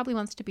think. She probably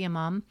wants to be a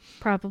mom.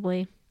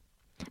 Probably.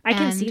 I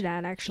can And see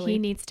that actually. He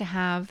needs to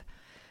have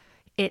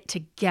it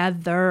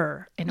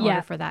together in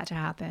order for that to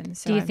happen.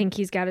 So Do you think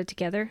he's got it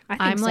together? I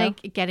think I'm so.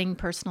 like getting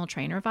personal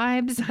trainer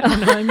vibes. I don't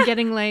know. I'm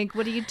getting like,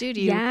 what do you do?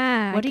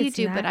 Yeah, I what do could you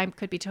see do? But that. I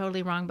could be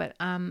totally wrong. But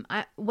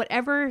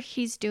whatever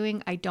he's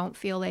doing, I don't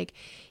feel like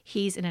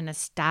he's in an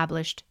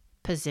established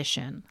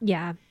position.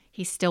 Yeah.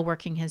 He's still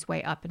working his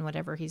way up in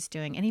whatever he's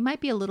doing, and he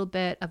might be a little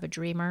bit of a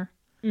dreamer.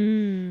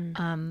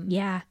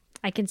 Yeah.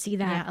 I can see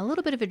that. Yeah, a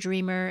little bit of a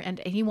dreamer, and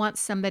he wants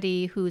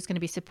somebody who's going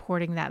to be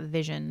supporting that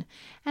vision.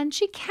 And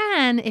she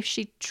can if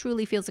she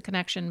truly feels a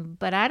connection,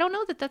 but I don't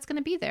know that that's going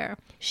to be there.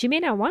 She may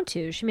not want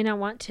to. She may not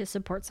want to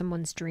support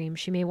someone's dream.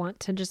 She may want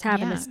to just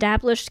have an Yeah.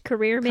 established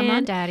career man Come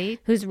on, Daddy.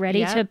 who's ready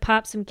Yep. to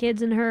pop some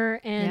kids in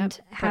her and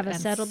Yep. have a And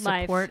settled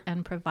life. support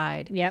and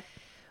provide. Yep.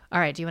 All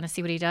right, do you want to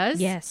see what he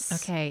does? Yes.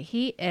 Okay,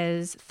 he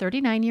is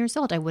 39 years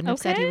old. I wouldn't have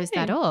said he was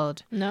that Okay.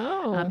 old.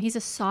 No. He's a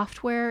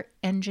software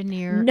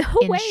engineer No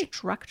way.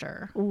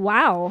 instructor.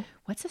 Wow.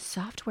 What's a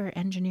software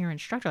engineer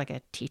instructor? Like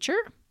a teacher?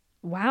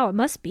 Wow, it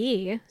must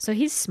be. So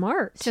he's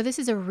smart. So this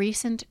is a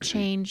recent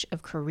change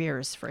of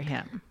careers for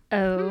him.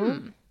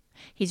 Oh.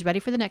 He's ready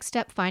for the next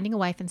step, finding a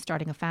wife and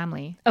starting a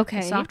family.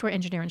 Okay. The software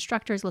engineer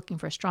instructor is looking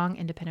for a strong,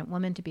 independent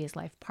woman to be his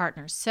life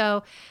partner.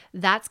 So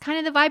that's kind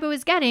of the vibe I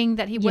was getting,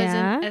 that he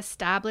wasn't Yeah.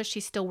 established.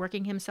 He's still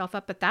working himself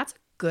up, but that's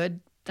good.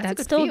 That's a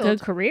good still field. a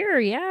good career.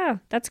 Yeah.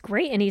 That's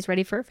great. And he's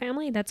ready for a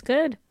family. That's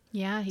good.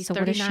 Yeah, he's So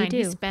what does she 39.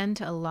 He do? spent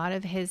a lot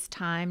of his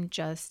time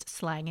just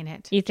slanging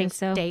it. You think just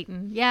so?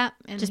 Dating. Yeah.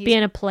 And Just he's-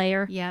 being a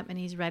player. Yeah, and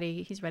he's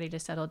ready to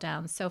settle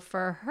down. So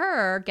for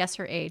her, guess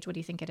her age. What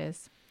do you think it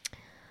is?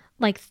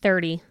 Like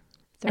 30.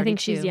 I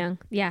think she's 32. young.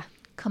 Yeah.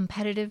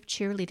 Competitive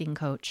cheerleading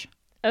coach.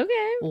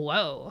 Okay.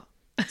 Whoa.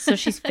 So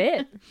she's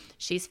fit.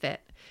 She's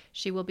fit.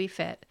 She will be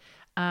fit.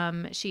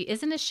 She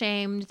isn't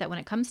ashamed that when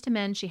it comes to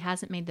men, she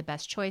hasn't made the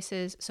best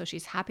choices. So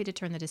she's happy to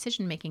turn the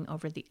decision making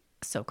over the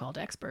so-called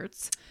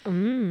experts.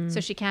 So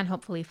she can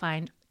hopefully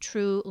find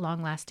true,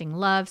 long-lasting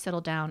love,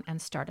 settle down,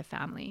 and start a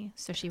family.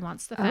 So she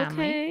wants the family.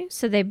 Okay.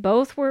 So they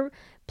both were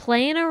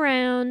playing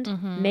around,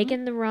 Mm-hmm.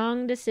 making the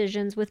wrong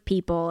decisions with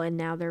people, and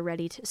now they're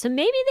ready to. So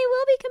maybe they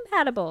will be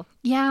compatible.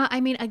 Yeah,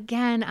 I mean,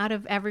 again, out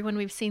of everyone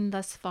we've seen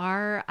thus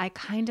far, I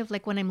kind of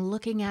like when I'm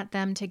looking at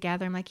them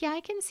together, I'm like, yeah,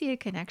 I can see a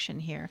connection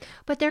here.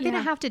 But they're going to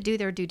Yeah. have to do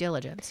their due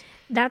diligence.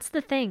 That's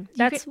the thing.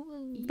 That's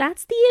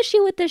the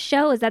issue with this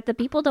show, is that the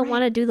people don't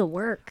want to do the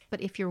work.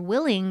 But if you're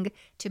willing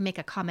to make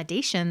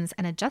accommodations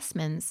and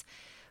adjustments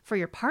for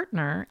your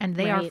partner, and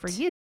they are for Right.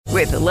 you.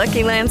 With the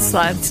Lucky Land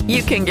Slots,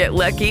 you can get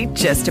lucky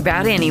just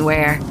about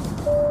anywhere.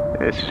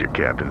 This is your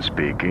captain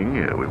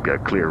speaking. We've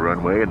got clear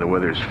runway and the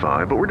weather's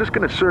fine, but we're just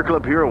going to circle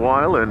up here a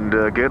while and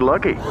get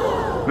lucky.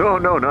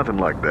 No, nothing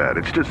like that.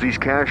 It's just these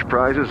cash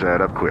prizes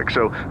add up quick.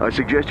 So I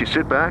suggest you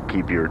sit back,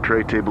 keep your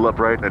tray table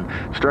upright, and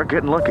start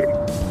getting lucky.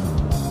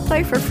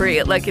 Play for free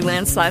at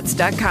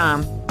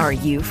LuckyLandSlots.com. Are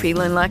you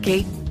feeling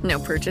lucky? No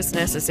purchase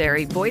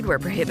necessary. Void where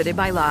prohibited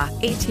by law.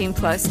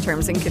 18+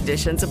 terms and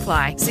conditions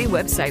apply. See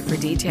website for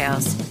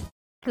details.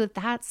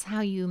 That's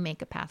how you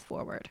make a path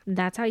forward.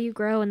 That's how you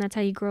grow, and that's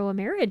how you grow a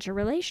marriage, a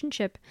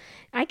relationship.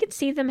 I could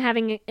see them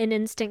having an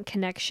instant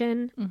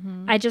connection.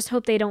 I just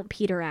hope they don't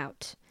peter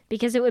out,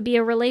 because it would be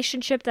a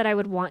relationship that I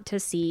would want to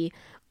see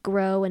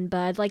grow and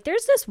bud. Like,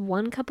 there's this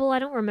one couple, I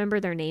don't remember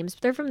their names,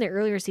 but they're from the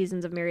earlier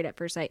seasons of Married at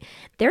First Sight.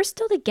 They're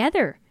still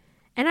together,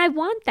 and I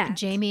want that.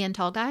 Jamie and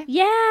Tall Guy?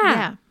 Yeah.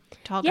 Yeah.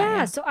 Tall Guy.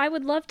 Yeah, so I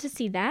would love to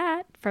see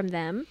that from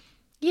them.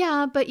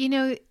 Yeah, but you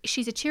know,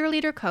 she's a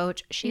cheerleader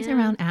coach. She's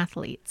around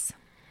athletes.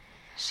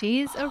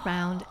 She's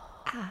around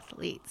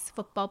athletes,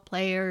 football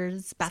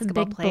players,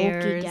 basketball Some big,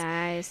 players. bulky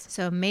guys.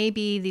 So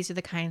maybe these are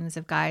the kinds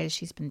of guys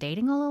she's been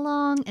dating all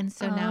along. And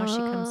so now she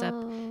comes up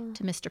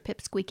to Mr.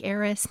 Pipsqueak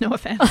Aris. No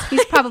offense.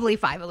 He's probably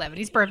 5'11".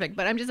 He's perfect.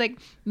 But I'm just like,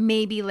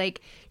 maybe like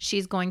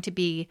she's going to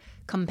be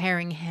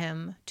comparing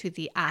him to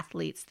the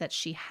athletes that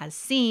she has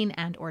seen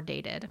and or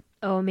dated.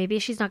 Oh, maybe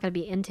she's not going to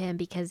be into him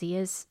because he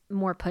is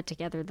more put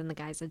together than the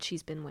guys that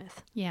she's been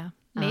with. Yeah,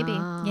 maybe.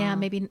 Yeah,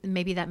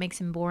 maybe that makes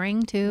him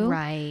boring too.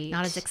 Right.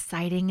 Not as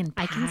exciting and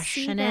I can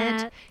see passionate.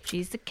 that.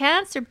 She's a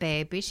Cancer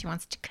baby. She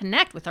wants to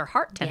connect with her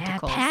heart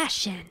tentacles. Yeah,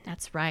 passion.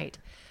 That's right.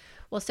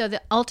 Well, so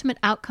the ultimate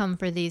outcome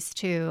for these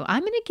two,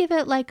 I'm going to give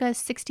it like a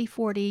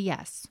 60-40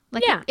 yes.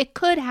 Like Yeah. it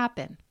could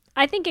happen.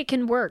 I think it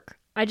can work.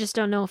 I just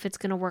don't know if it's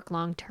going to work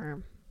long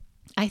term.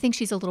 I think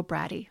she's a little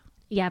bratty.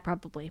 Yeah,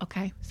 probably.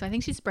 Okay. So I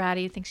think she's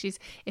bratty. I think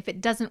if it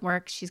doesn't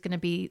work, she's going to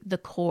be the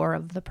core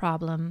of the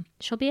problem.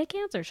 She'll be a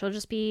Cancer. She'll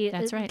just be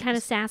That's right. kind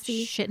of Just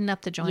sassy. Shitting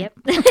up the joint. Yep.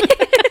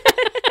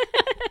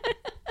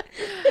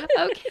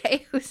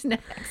 Okay. Who's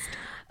next?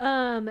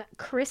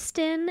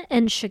 Kristen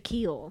and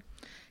Shaquille.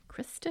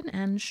 Kristen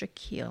and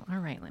Shaquille. All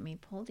right, let me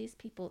pull these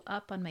people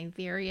up on my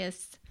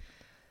various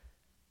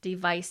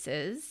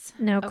devices.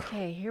 No,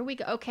 Okay, here we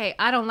go. Okay,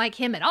 I don't like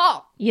him at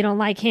all. You don't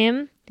like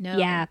him? No.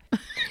 Yeah.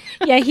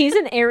 Yeah, he's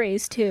an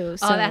Aries too.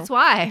 So. Oh, that's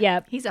why.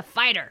 Yep. He's a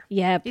fighter.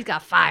 Yep. He's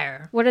got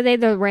fire. What are they?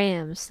 The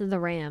Rams. The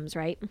Rams,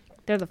 right?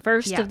 They're the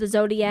first Yeah. of the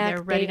zodiac.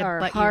 They're ready they to are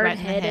butt you right in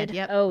the hard-headed. head.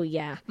 Yep. Oh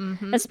yeah.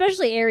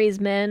 Especially Aries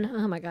men.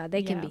 Oh my God,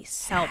 they can Yeah. be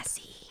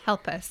sassy.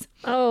 Help us.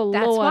 Oh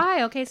That's Lord.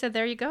 why. Okay, so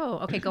there you go.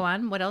 Okay, go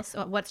on. What else?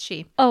 What's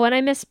she? Oh, and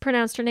I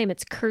mispronounced her name.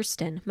 It's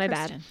Kirsten. My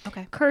Kirsten. bad.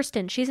 Okay.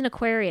 Kirsten. She's an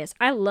Aquarius.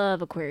 I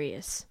love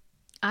Aquarius.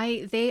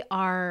 They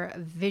are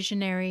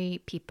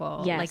visionary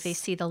people. Yes. Like they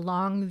see the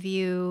long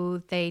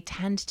view. They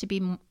tend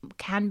to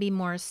can be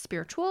more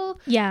spiritual.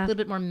 Yeah. A little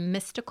bit more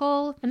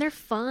mystical. And they're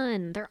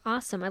fun. They're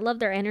awesome. I love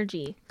their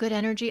energy. Good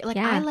energy. Like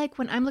Yeah. I like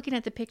when I'm looking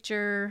at the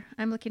picture,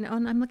 I'm looking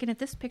at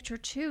this picture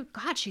too.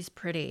 God, she's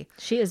pretty.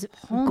 She is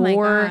Oh my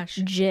gosh.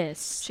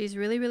 gorgeous. She's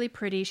really, really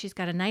pretty. She's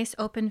got a nice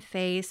open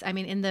face. I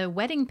mean, in the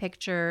wedding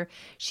picture,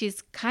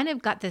 she's kind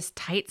of got this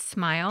tight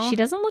smile. She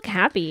doesn't look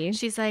happy.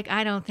 She's like,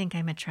 I don't think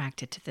I'm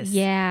attracted to this.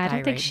 Yeah, I guy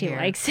don't think right she here.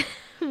 likes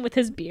him with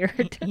his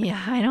beard.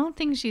 Yeah, I don't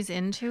think she's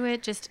into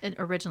it just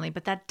originally,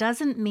 but that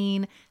doesn't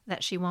mean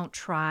that she won't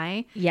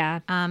try. Yeah.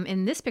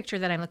 In this picture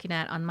that I'm looking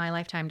at on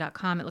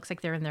mylifetime.com, it looks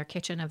like they're in their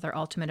kitchen of their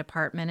ultimate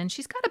apartment, and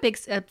she's got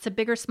it's a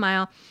bigger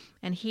smile,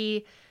 and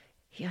he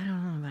I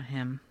don't know about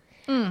him.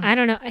 I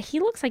don't know. He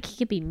looks like he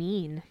could be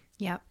mean.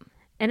 Yep.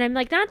 And I'm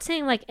like not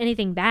saying like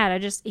anything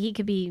bad. He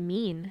could be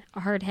mean,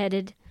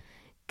 hard-headed,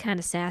 kind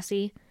of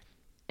sassy.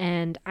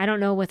 And I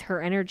don't know with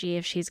her energy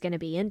if she's going to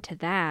be into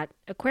that.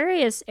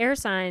 Aquarius air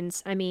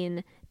signs, I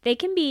mean, they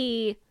can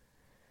be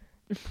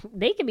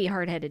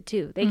hard-headed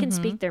too. They can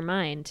speak their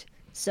mind.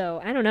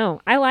 So I don't know.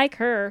 I like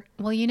her.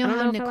 Well, you know I don't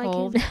how know if I like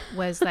Nicole him.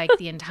 was like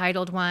the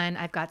entitled one.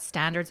 I've got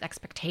standards,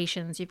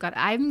 expectations.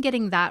 I'm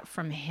getting that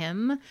from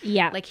him.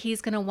 Yeah. Like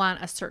he's going to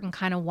want a certain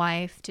kind of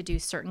wife to do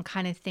certain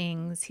kind of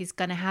things. He's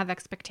going to have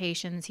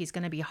expectations. He's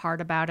going to be hard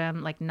about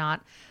him, like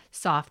not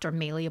soft or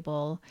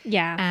malleable.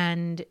 Yeah.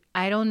 And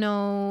I don't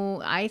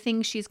know. I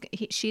think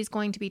she's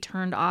going to be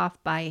turned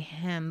off by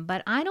him,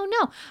 but I don't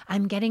know.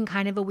 I'm getting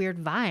kind of a weird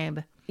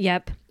vibe.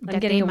 Yep. I'm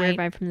that getting they a weird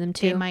might- vibe from them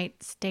They too.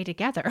 might stay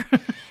together.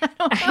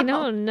 I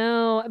don't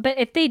know. But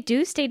if they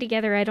do stay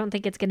together, I don't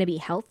think it's going to be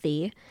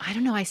healthy. I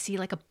don't know. I see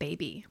like a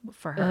baby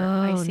for her.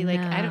 I Oh, see like,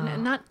 I don't know,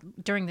 no. not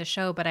during the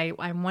show, but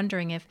I'm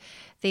wondering if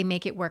they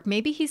make it work.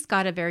 Maybe he's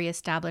got a very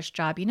established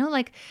job. You know,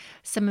 like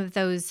some of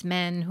those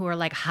men who are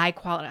like high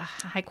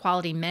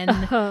quality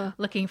men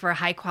looking for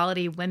high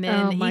quality women.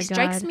 Oh, my he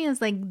strikes God. me as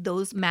like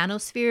those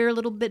manosphere a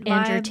little bit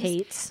Andrew vibes.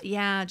 Tate's.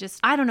 Yeah. Just,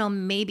 I don't know.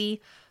 Maybe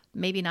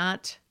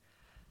not.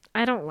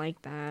 I don't like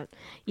that.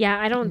 Yeah,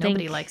 I don't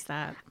Nobody think likes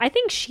that. I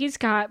think she's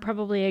got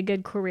probably a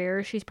good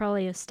career. She's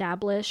probably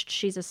established.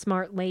 She's a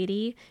smart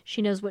lady.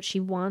 She knows what she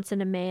wants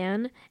in a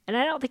man. And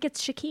I don't think it's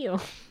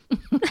Shaquille.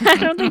 I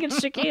don't think it's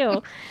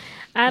Shaquille.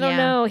 I don't Yeah.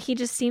 know. He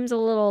just seems a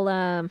little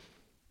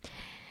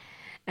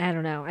I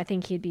don't know. I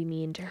think he'd be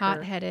mean to her.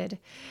 Hot-headed,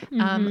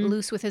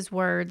 loose with his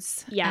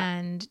words, Yeah.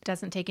 and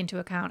doesn't take into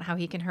account how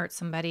he can hurt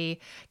somebody,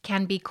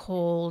 can be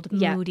cold,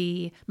 Yeah.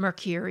 moody,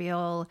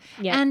 mercurial.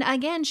 Yeah. And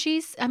again,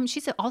 she's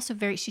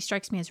also she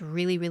strikes me as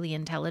really, really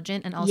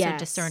intelligent and also Yes.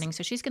 discerning.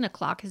 So she's going to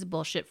clock his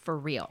bullshit for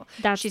real.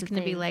 That's she's the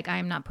going to be thing. like, I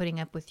am not putting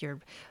up with your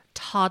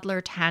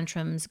toddler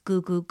tantrums,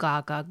 goo goo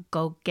gaga,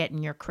 go get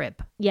in your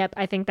crib. Yep,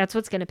 I think that's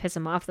what's going to piss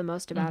him off the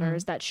most about her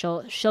is that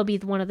she'll be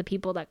one of the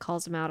people that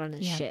calls him out on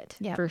his shit.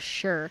 yeah. For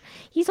sure.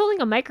 He's holding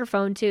a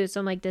microphone too, so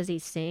I'm like, does he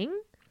sing?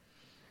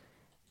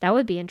 That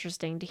would be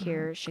interesting to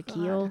hear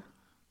Shaquille.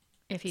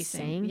 If he's Sing?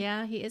 saying,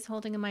 yeah, he is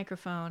holding a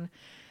microphone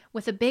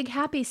with a big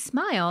happy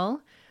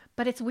smile.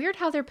 But it's weird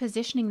how they're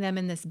positioning them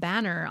in this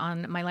banner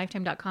on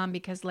mylifetime.com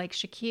because like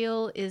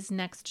Shaquille is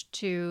next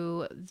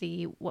to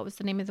what was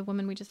the name of the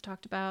woman we just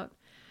talked about?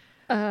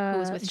 Who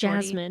was with Shorty?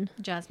 Jasmine.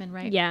 Jasmine,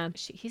 right? Yeah.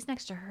 He's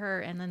next to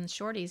her, and then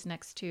Shorty's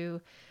next to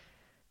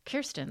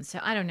Kirsten. So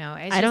I don't know.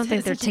 I don't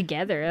think they're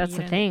together. That's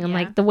the thing. I'm yeah.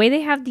 like, the way they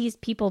have these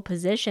people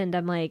positioned,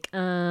 I'm like,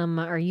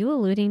 are you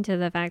alluding to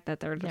the fact that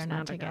they're just They're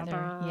not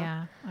together.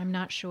 Yeah, I'm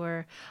not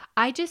sure.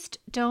 I just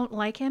don't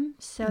like him,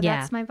 so Yeah.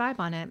 that's my vibe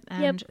on it.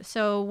 And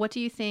so, what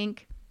do you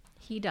think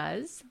he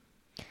does?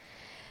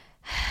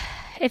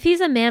 If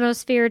he's a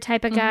manosphere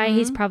type of guy,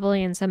 he's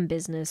probably in some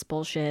business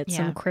bullshit, Yeah.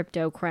 some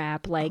crypto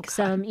crap, like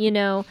some,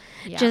 Yeah.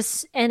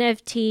 just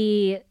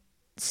NFT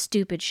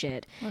stupid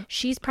shit.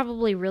 She's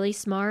probably really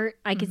smart.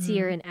 I could see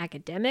her in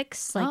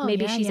academics, like Oh,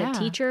 maybe yeah, she's yeah. a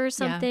teacher or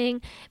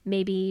something.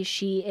 Maybe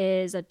she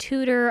is a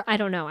tutor. I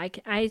don't know.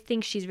 I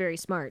think she's very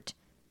smart.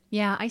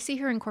 Yeah, I see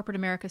her in corporate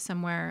America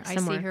somewhere. I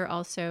Somewhere. see her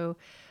also.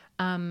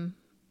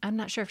 I'm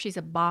not sure if she's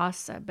a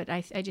boss, but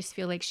I just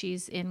feel like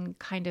she's in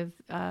kind of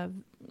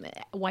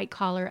white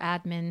collar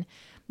admin,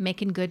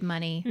 making good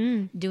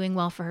money, doing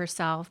well for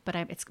herself. But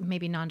it's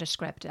maybe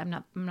nondescript. I'm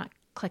not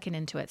clicking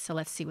into it. So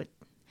let's see what.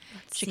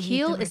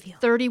 Shaquille is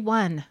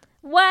 31.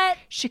 What?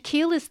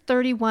 Shaquille is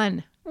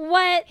 31.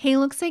 What? He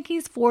looks like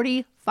he's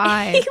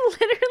 45. He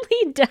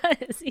literally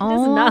does. He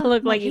does not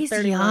look like he's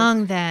 31.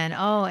 young then.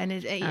 Oh, and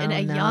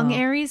a no. young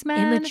Aries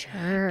man.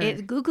 Immature.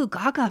 It's goo goo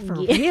gaga for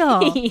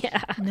real.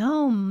 Yeah.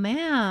 No,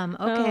 ma'am.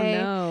 Okay.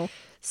 Oh, no.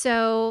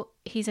 So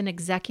he's an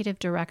executive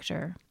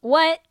director.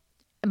 What?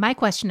 My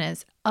question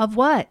is, of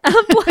what?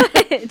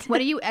 What?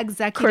 What are you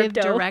executive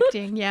Crypto.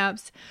 directing?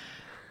 Yaps.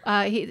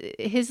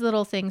 His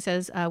little thing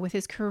says, with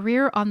his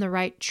career on the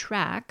right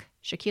track,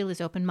 Shaquille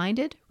is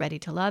open-minded, ready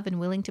to love, and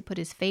willing to put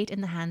his fate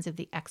in the hands of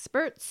the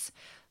experts.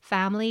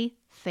 Family,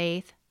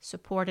 faith,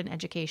 support, and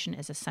education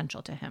is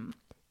essential to him.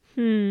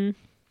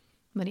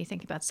 What do you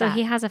think about So that?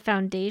 he has a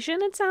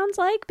foundation, it sounds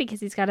like, because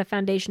he's got a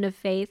foundation of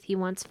faith. He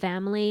wants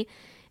family.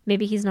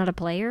 Maybe he's not a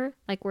player,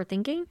 like we're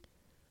thinking.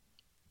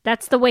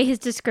 That's the way his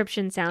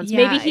description sounds.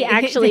 Maybe he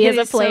actually is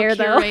a player,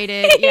 so though.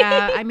 curated.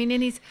 Yeah, I mean,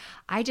 and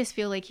I just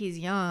feel like he's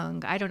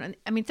young. I don't know.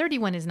 I mean,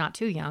 31 is not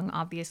too young.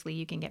 Obviously,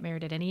 you can get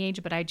married at any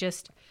age, but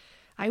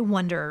I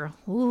wonder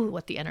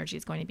what the energy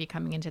is going to be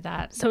coming into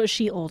that. So is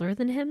she older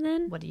than him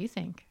then? What do you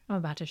think? I'm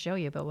about to show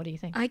you, but what do you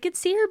think? I could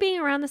see her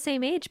being around the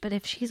same age, but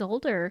if she's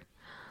older.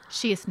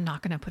 She is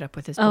not going to put up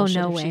with his Oh, bullshit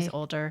no if way. she's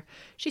older.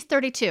 She's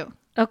 32.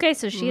 Okay,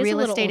 so she is Real a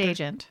little estate older.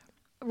 agent.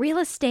 Real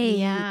estate.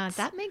 Yeah,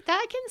 that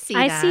I can see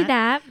I that. see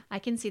that. I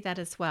can see that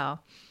as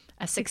well.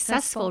 A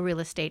successful real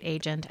estate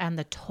agent and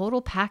the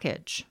total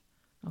package.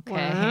 Okay.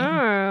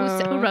 Wow.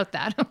 Who wrote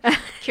that?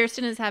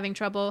 Kirsten is having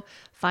trouble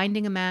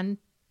finding a man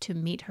to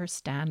meet her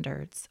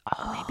standards.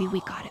 Oh, maybe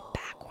we got it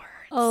backwards.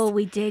 Oh,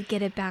 we did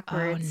get it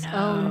backwards.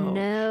 Oh,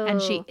 no.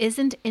 And she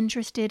isn't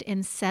interested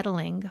in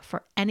settling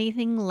for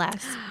anything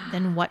less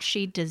than what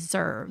she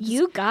deserves.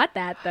 You got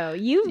that, though.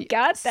 You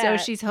got that.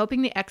 So she's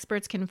hoping the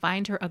experts can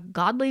find her a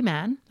godly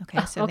man.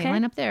 Okay, so they okay.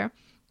 line up there,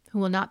 who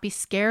will not be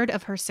scared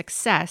of her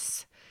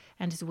success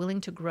and is willing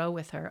to grow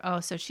with her.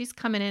 Oh, so she's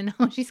coming in.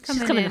 She's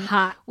coming in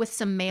hot. with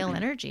some male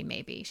energy,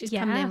 maybe. She's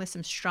Yeah. coming in with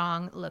some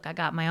strong, look, I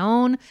got my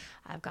own.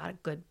 I've got a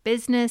good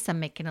business.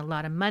 I'm making a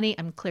lot of money.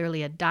 I'm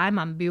clearly a dime.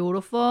 I'm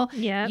beautiful.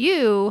 Yep.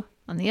 You,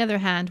 on the other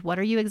hand, what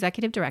are you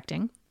executive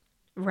directing?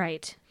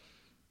 Right.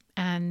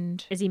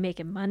 And Is he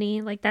making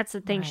money? Like, that's the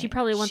thing. She Right.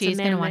 probably wants She's a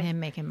man. gonna want that- him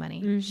making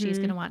money. She's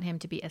going to want him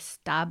to be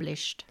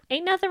established.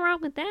 Ain't nothing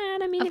wrong with that.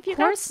 I mean, Of if you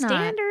got course not.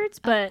 standards,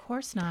 but Of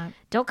course not.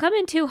 don't come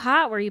in too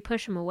hot where you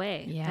push him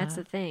away. Yeah. That's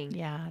the thing.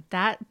 Yeah,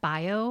 that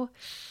bio,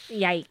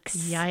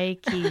 Yikes.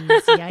 yikes. And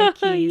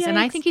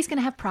I Yikes. think he's going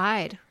to have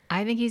pride.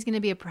 I think he's going to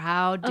be a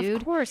proud dude.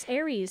 Of course,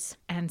 Aries.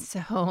 And so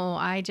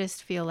I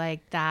just feel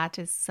like that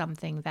is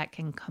something that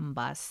can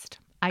combust.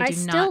 I do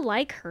still not.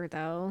 like her,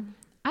 though.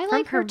 I from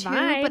like her too,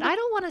 vibe. but I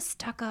don't want a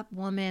stuck up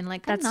woman.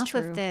 Like, That's enough true.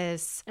 of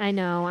this. I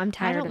know. I'm I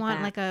tired don't of want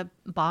that. like a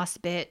boss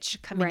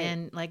bitch coming Right.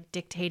 in, like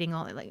dictating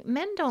all. Like,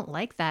 men don't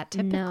like that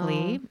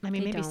typically. No, I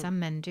mean, they maybe don't. some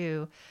men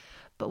do,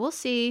 but we'll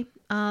see.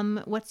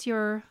 What's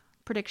your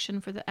prediction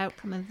for the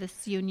outcome of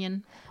this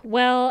union?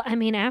 Well, I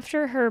mean,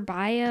 after her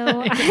bio,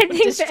 I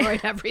think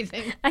Destroyed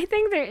everything. I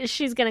think that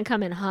she's going to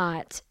come in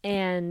hot,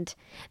 and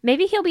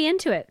maybe he'll be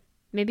into it.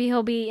 Maybe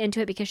he'll be into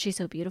it because she's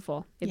so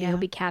beautiful. Maybe Yeah. he'll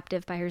be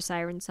captive by her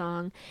siren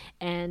song,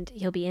 and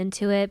he'll be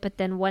into it. But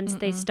then once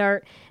they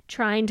start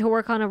trying to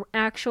work on an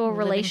actual Living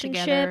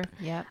relationship, together.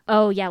 Yep.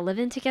 oh yeah,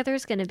 living together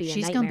is going to be a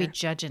She's nightmare. going to be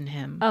judging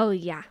him. Oh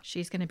yeah,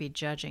 She's going to be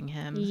judging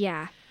him.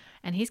 yeah.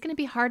 And he's going to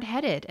be hard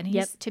headed. And he's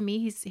Yep. to me,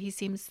 he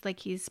seems like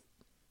he's.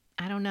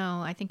 I don't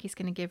know. I think he's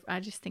going to give.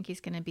 I just think he's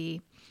going to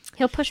be.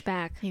 He'll push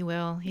back. He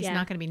will. He's Yeah.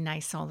 not going to be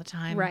nice all the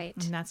time. Right.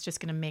 And that's just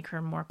going to make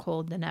her more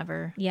cold than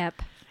ever.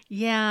 Yep,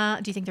 Yeah.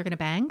 Do you think they're going to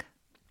bang?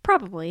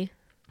 probably.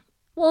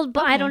 Well,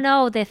 but I don't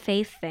know the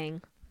faith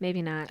thing.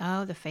 Maybe not.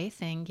 Oh, the faith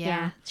thing. yeah.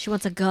 Yeah. She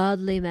wants a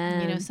godly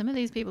man. You know, some of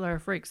these people are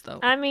freaks, though.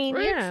 I mean,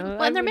 Freaks. yeah,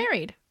 When I they're mean-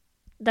 married.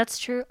 That's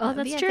true. Oh,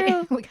 that's Yeah,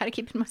 true. we got to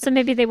keep in mind. So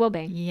maybe they will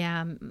bang.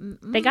 Yeah.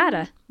 They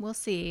gotta. We'll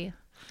see.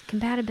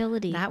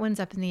 Compatibility. That one's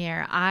up in the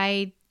air.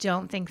 I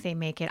don't think they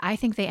make it. I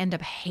think they end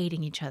up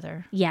hating each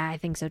other. Yeah, I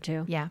think so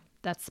too. Yeah.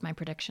 That's my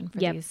prediction for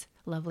Yep. these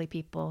lovely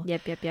people.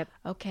 Yep.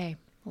 Okay.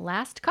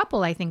 Last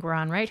couple I think we're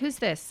on, right? Who's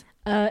this?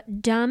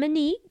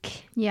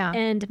 Dominique Yeah.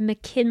 and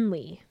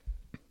McKinley.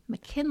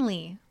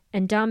 McKinley.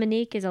 And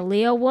Dominique is a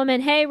Leo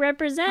woman. Hey,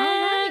 represent.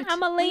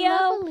 I'm a Leo. I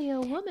love a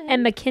Leo woman.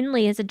 And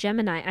McKinley is a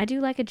Gemini. I do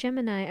like a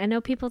Gemini. I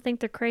know people think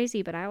they're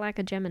crazy, but I like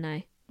a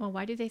Gemini. Well,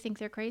 why do they think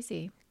they're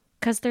crazy?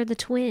 Because they're the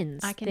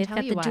twins. I can They've tell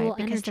got you the why. dual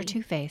Because they're energy.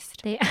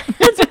 two-faced.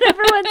 That's what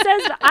everyone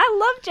says. But I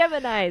love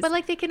Geminis. But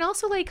like they can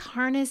also like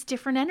harness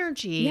different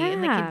energy.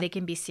 And Yeah. they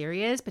can be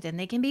serious, but then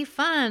they can be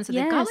fun. So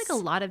they've got like a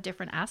Yes. lot of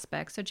different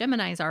aspects. So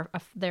Geminis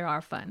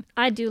are fun.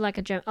 I do like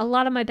a Gemini. A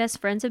lot of my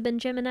best friends have been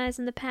Geminis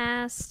in the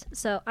past.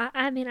 So,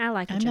 I mean, I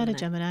like a Gemini. I'm not a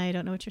Gemini. I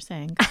don't know what you're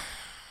saying.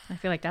 I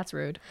feel like that's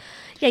rude.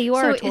 Yeah, you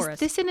are So a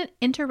Taurus. is this an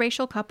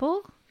interracial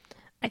couple?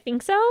 I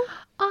think so.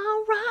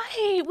 All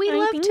right. We I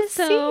love think to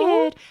so.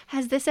 see it.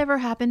 Has this ever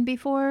happened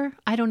before?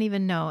 I don't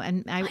even know.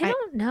 And I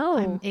don't know.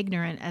 I'm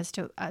ignorant as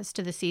to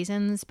the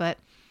seasons, but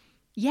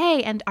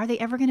yay. And are they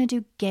ever going to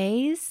do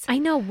gays? I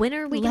know. When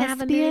are we going to have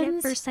a Married at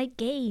Lesbians? First Sight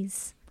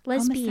gays?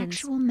 Lesbians.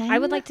 Homosexual men? I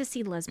would like to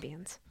see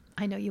lesbians.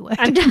 I know you would.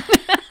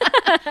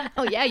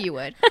 Oh, yeah, you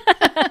would.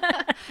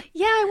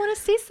 Yeah, I want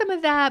to see some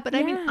of that. But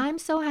I mean, Yeah. I'm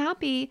so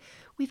happy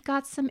we've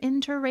got some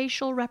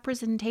interracial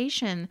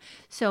representation.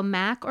 So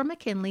Mac or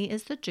McKinley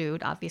is the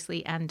dude,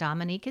 obviously, and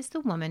Dominique is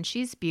the woman.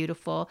 She's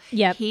beautiful.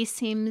 Yep.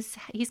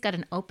 He's got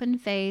an open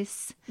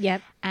face.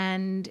 Yep.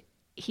 And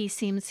he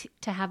seems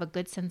to have a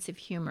good sense of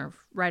humor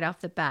right off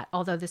the bat.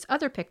 Although this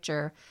other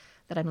picture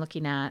that I'm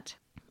looking at,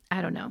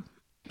 I don't know.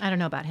 I don't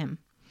know about him.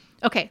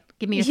 Okay,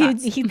 give me your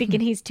thoughts. You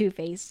thinking he's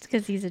two-faced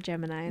because he's a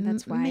Gemini.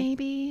 That's why.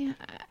 Maybe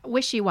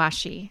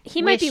wishy-washy.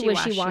 He might be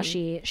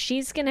wishy-washy.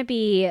 She's going to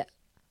be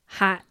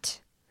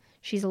hot.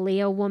 She's a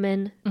Leo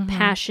woman,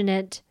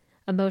 passionate.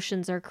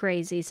 Emotions are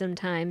crazy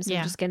sometimes.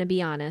 I'm just going to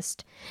be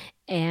honest.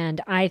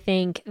 And I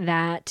think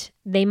that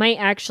they might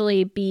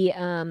actually be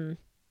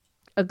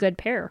a good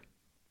pair.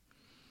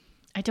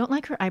 I don't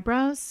like her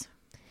eyebrows.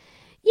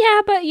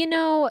 Yeah, but you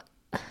know,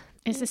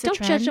 Is this don't a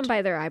trend? judge them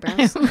by their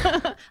eyebrows.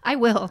 I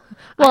will.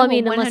 Well, I will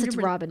mean, unless it's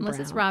 100% Robin Unless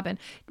it's Brown. Robin.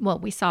 Well,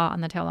 we saw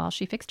on the tell-all,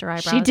 she fixed her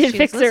eyebrows. She did was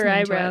fix her listening to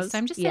us. eyebrows. So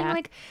I'm just saying, Yeah.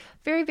 like,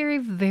 very, very,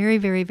 very,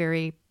 very,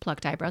 very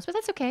plucked eyebrows. But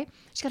that's okay.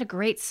 She's got a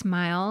great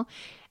smile.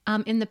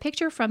 In the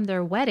picture from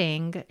their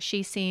wedding,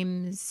 she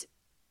seems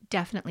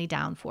definitely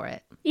down for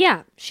it.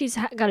 Yeah, she's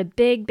got a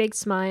big, big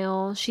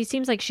smile. She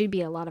seems like she'd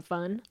be a lot of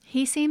fun.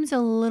 He seems a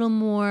little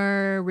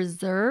more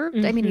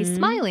reserved. I mean, he's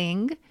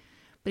smiling,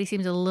 but he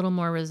seems a little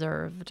more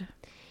reserved.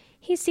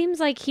 He seems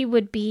like he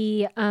would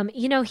be,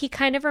 you know, he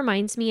kind of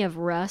reminds me of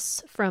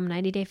Russ from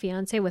 90 Day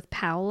Fiance with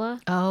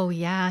Paola. Oh,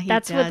 yeah. He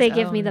That's what does. they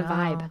give Oh, me the no.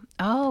 vibe.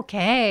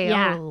 Okay.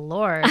 Yeah. Oh,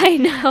 Lord. I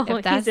know.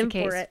 If that's He's the in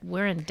case, for it.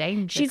 we're in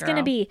danger. She's going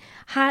to be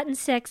hot and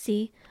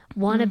sexy,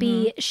 want to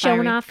be showing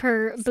Fiery. off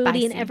her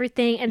booty and Spicy.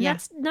 everything. And Yeah.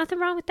 that's nothing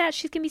wrong with that.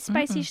 She's going to be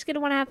spicy. She's going to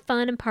want to have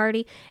fun and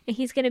party. And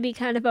he's going to be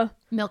kind of a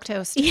milk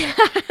toast. Yeah.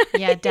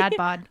 Yeah. Dad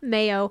bod.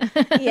 mayo.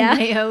 Yeah.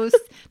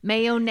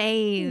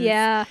 Mayonnaise.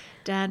 Yeah.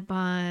 Dad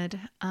bod.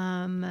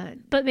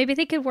 But maybe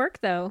they could work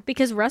though,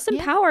 because Russ and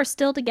Power are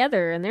still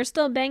together and they're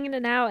still banging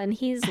it out, and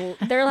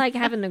they're like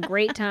having a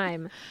great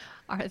time.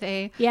 Are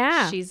they?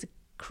 Yeah. She's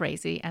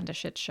crazy and a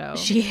shit show.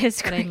 She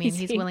is But I mean, he's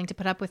crazy. willing to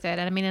put up with it.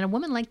 And I mean, and a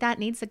woman like that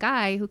needs a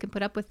guy who can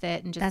put up with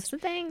it and just That's the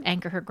thing.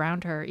 anchor her,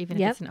 ground her, even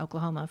Yep. if it's in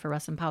Oklahoma for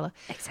Russ and Paula.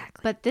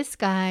 Exactly. But this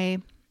guy,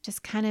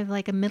 just kind of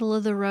like a middle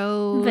of the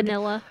road.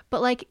 Vanilla.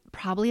 But like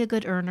probably a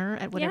good earner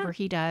at whatever Yeah.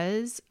 he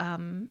does.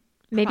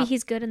 Maybe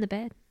he's good in the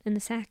bed, in the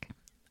sack,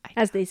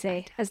 as they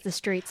say, as the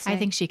streets say. I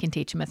think she can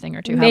teach him a thing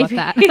or two. Maybe.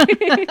 How about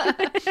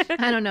that?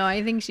 I don't know.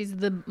 I think she's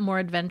the more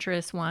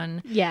adventurous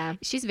one. Yeah.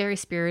 She's very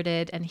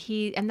spirited,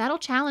 and that'll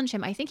challenge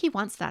him. I think he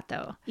wants that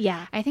though.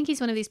 Yeah. I think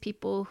he's one of these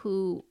people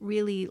who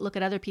really look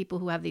at other people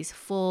who have these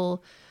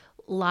full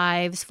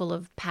lives full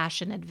of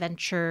passion,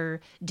 adventure,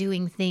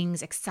 doing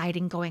things,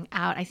 exciting, going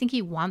out. I think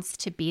he wants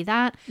to be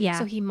that. Yeah.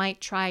 So he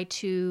might try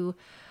to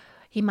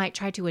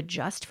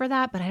adjust for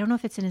that, but I don't know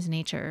if it's in his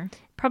nature.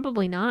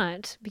 Probably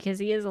not, because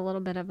he is a little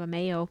bit of a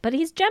Mayo, but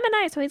he's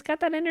Gemini, so he's got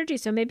that energy.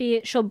 So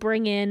maybe she'll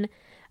bring in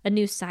a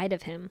new side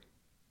of him.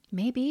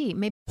 Maybe.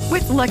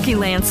 With Lucky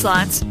Land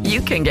Slots,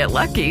 you can get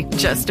lucky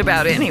just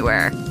about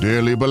anywhere.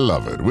 Dearly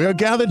beloved, we are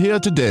gathered here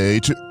today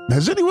to...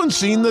 Has anyone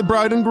seen the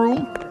bride and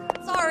groom?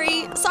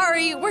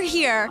 Sorry, we're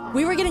here.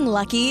 We were getting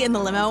lucky in the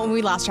limo and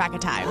we lost track of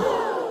time.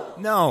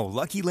 No,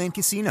 Lucky Land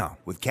Casino,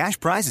 with cash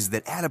prizes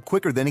that add up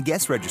quicker than a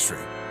guest registry.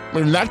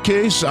 In that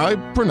case, I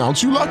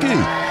pronounce you lucky.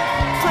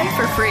 Play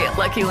for free at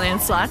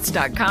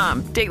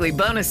LuckyLandSlots.com. Daily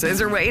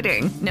bonuses are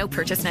waiting. No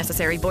purchase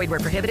necessary. Void where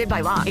prohibited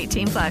by law.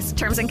 18+.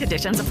 Terms and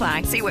conditions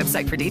apply. See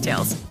website for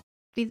details.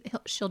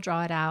 She'll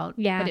draw it out.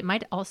 Yeah. But it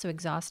might also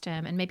exhaust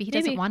him. And maybe he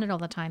doesn't want it all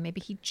the time. Maybe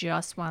he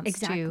just wants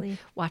Exactly. to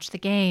watch the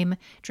game,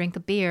 drink a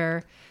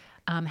beer,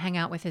 hang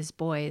out with his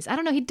boys. I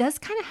don't know. He does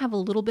kind of have a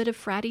little bit of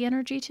fratty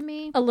energy to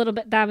me. A little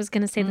bit. That was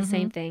going to say the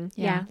same thing.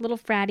 Yeah. Little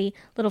fratty,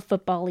 little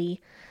football-y,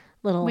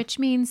 little. Which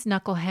means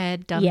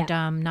knucklehead,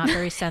 dumb, not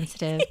very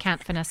sensitive,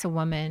 can't finesse a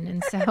woman.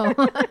 And so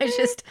it's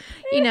just,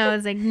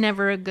 it's like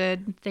never a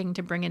good thing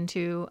to bring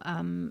into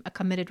a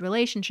committed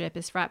relationship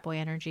is frat boy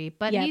energy.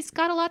 But Yep. he's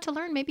got a lot to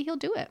learn. Maybe he'll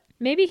do it.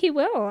 Maybe he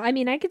will. I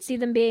mean, I could see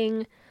them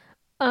being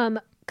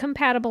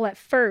compatible at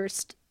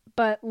first,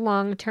 but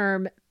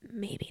long-term,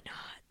 maybe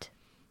not.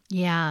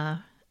 Yeah.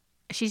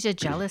 She's a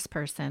jealous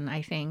person,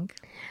 I think.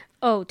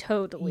 Oh,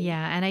 totally.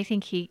 Yeah, and I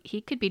think he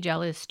could be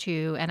jealous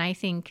too. And I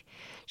think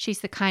she's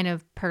the kind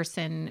of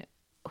person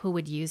who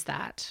would use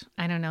that.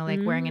 I don't know, like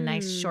wearing a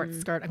nice short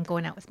skirt. I'm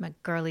going out with my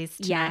girlies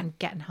tonight. Yeah. I'm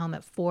getting home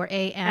at 4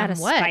 a.m. Out of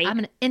What? spite.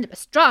 I'm a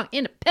strong,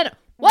 independent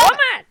woman.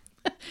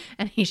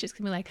 And he's just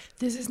going to be like,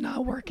 this is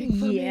not working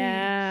for me.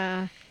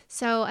 Yeah.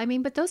 So, I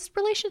mean, but those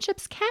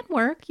relationships can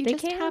work. You They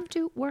just can. have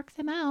to work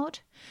them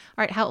out.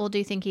 All right, how old do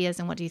you think he is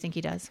and what do you think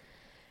he does?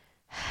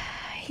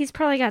 He's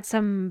probably got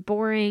some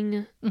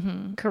boring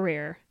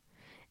career,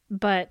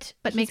 but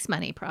Makes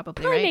money probably,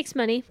 probably right? makes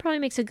money. Probably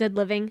makes a good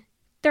living.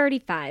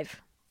 35.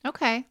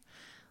 Okay.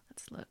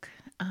 Let's look.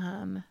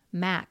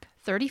 Mac,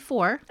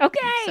 34. Okay.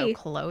 So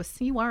close.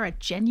 You are a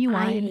genuine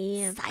I'm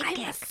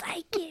a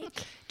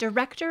psychic.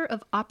 director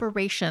of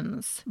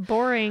operations.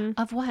 Boring.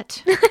 Of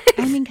what?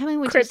 I mean, come on,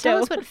 would you Crypto. tell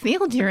us what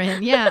field you're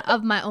in? Yeah,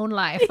 of my own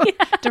life.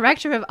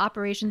 Director of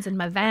operations in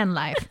my van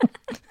life.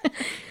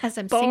 As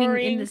I'm singing in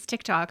Boring. this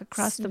TikTok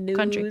across the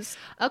country. Snooze.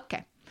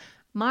 Okay.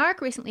 Mark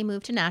recently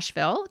moved to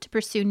Nashville to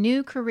pursue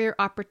new career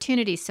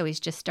opportunities, so he's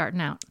just starting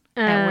out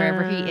at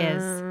wherever he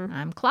is.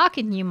 I'm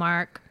clocking you,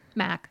 Mac,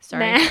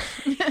 sorry.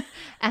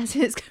 As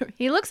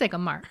he looks like a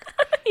Mark.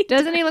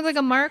 Doesn't he look like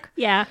a Mark?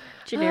 Yeah.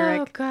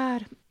 Generic. Oh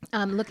God.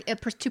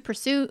 To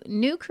pursue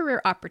new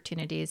career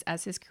opportunities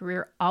as his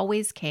career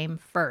always came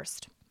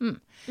first.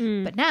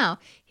 But now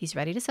he's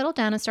ready to settle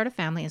down and start a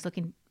family. Is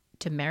looking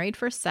to Married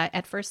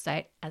at First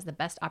Sight as the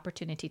best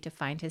opportunity to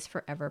find his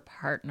forever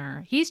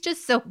partner. He's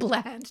just so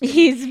bland.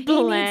 He's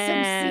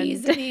bland. He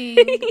needs some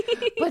seasoning.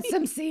 Put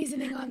some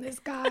seasoning on this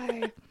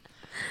guy.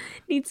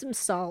 Needs some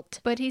salt.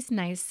 But he's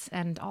nice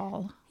and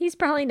all. He's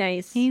probably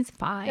nice. He's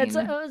fine. That's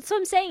what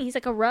I'm saying. He's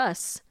like a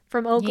Russ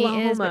from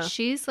Oklahoma. He is, but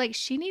she's like,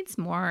 she needs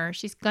more.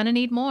 She's going to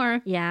need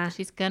more. Yeah.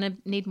 She's going to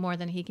need more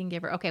than he can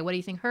give her. Okay, what do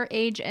you think her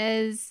age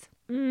is?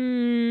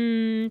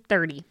 30.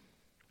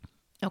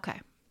 Okay.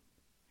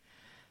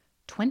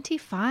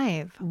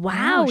 25.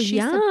 Wow, she's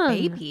young. a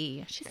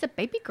baby. She's a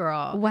baby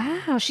girl.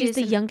 Wow, she's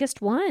the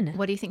youngest one.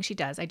 What do you think she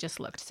does? I just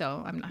looked,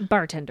 so I'm not.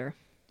 Bartender.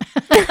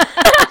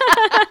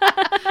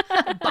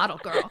 Bottle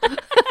girl.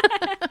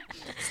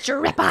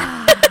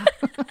 Stripper.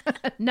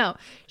 No,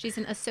 she's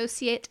an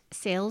associate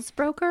sales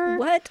broker.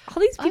 What?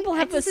 All these people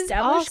have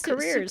established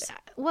careers.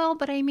 Well,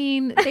 but I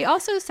mean, they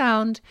also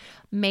sound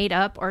made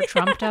up or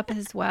trumped up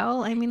as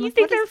well. I mean, You like,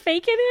 think they're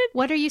faking it?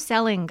 What are you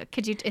selling?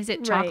 Is it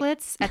Right.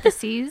 chocolates at the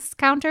C's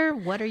counter?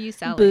 What are you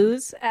selling?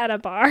 Booze at a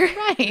bar.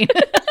 Right.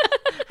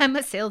 I'm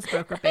a sales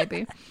broker,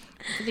 baby.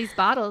 For these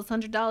bottles,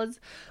 $100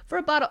 for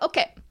a bottle.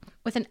 Okay.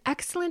 With an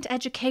excellent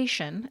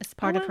education as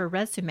part of her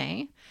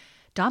resume,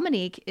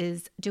 Dominique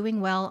is doing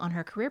well on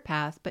her career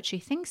path, but she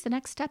thinks the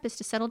next step is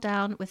to settle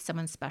down with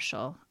someone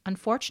special.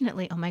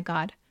 Unfortunately, oh my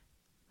God,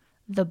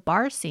 the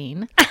bar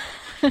scene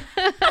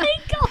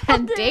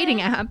and dating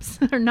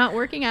apps are not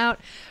working out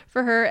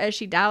for her, as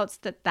she doubts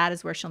that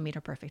is where she'll meet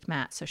her perfect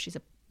match. So she's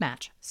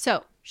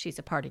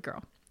a party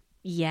girl.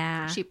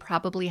 Yeah. She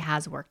probably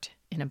has worked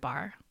in a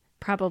bar.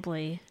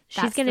 Probably.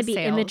 She's That's going to the be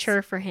sales.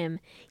 immature for him.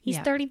 He's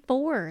Yeah.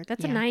 34.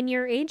 That's a Yeah.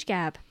 9-year age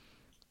gap.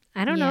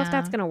 I don't know if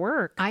that's Yeah. going to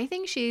work. I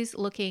think she's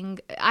looking,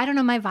 I don't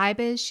know, my vibe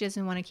is she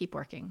doesn't want to keep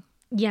working.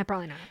 Yeah,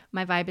 probably not.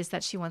 My vibe is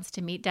that she wants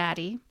to meet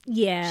daddy.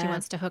 Yeah. She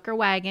wants to hook her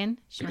wagon.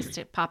 She wants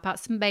to pop out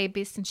some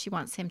babies, and she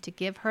wants him to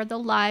give her the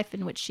life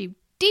in which she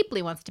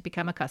deeply wants to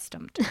become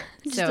accustomed.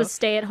 Just a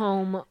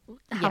stay-at-home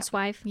Yeah.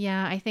 housewife.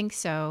 Yeah, I think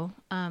so.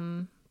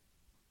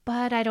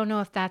 But I don't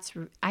know if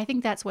I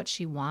think that's what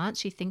she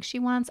wants. She thinks she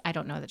wants. I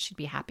don't know that she'd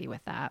be happy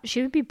with that.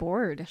 She would be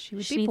bored. She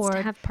would she be needs bored.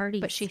 to have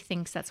parties. But she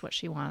thinks that's what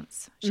she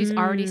wants. She's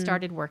already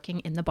started working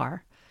in the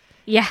bar.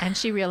 Yeah. And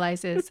she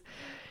realizes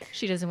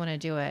she doesn't want to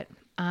do it.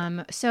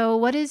 So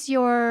what is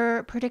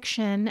your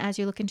prediction as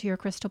you look into your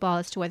crystal ball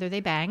as to whether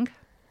they bang?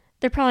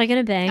 They're probably going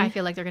to bang. I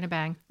feel like they're going to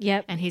bang.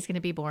 Yep. And he's going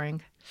to be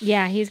boring.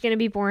 Yeah, he's going to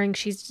be boring.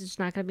 She's just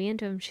not going to be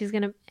into him. She's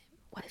going to...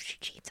 What if she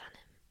cheats on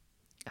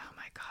him? Oh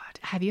my God.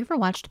 Have you ever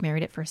watched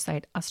Married at First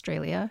Sight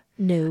Australia?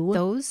 No.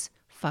 Those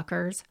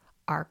fuckers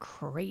are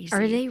crazy.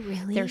 Are they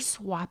really? They're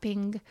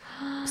swapping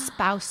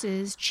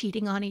spouses,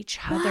 cheating on each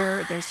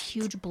other. There's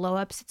huge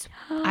blow-ups.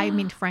 I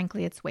mean,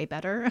 frankly, it's way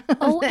better. than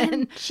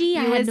OMG,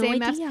 I had no USA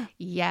Maps. idea.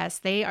 Yes,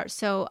 they are.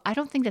 So I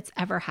don't think that's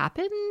ever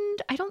happened.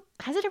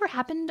 Has it ever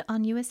happened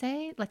on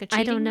USA? Like a cheating?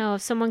 I don't know.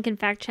 If someone can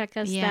fact check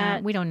us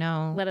that, we don't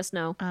know. let us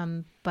know.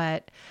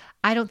 But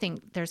I don't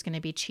think there's going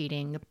to be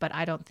cheating, but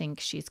I don't think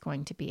she's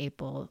going to be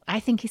able. I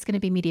think he's going to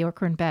be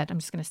mediocre in bed. I'm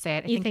just going to say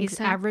it. I think he's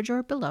so? average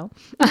or below.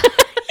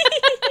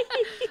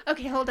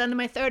 Okay, hold on.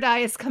 My third eye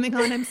is coming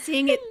on. I'm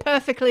seeing it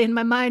perfectly in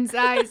my mind's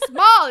eye.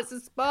 Small. It's a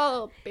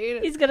small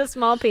penis. He's got a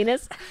small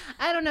penis.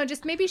 I don't know.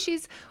 Just maybe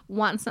she's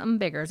wanting something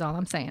bigger is all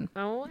I'm saying.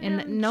 Oh,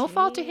 and no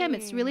fault to him.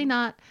 It's really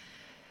not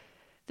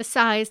the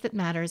size that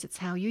matters. It's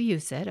how you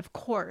use it, of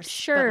course.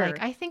 Sure. But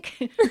like, I think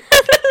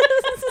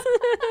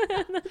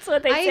That's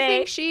what they I say.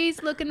 think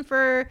she's looking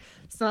for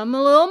some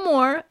a little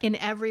more in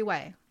every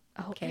way.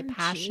 Okay, OMG.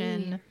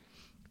 passion,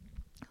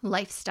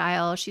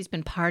 lifestyle. She's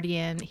been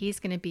partying. He's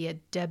going to be a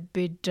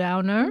Debbie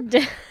Downer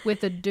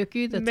with a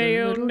dookie that's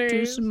a little too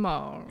Mayonnaise.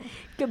 small.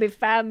 Could be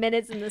 5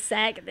 minutes in the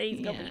sack and then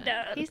he's going to be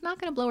done. He's not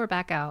going to blow her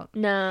back out.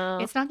 No.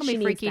 It's not going to she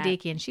be needs freaky that.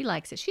 deaky, and she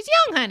likes it. She's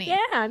young, honey. Yeah,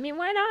 I mean,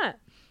 why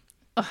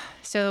not?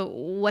 So,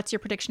 what's your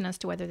prediction as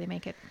to whether they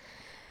make it?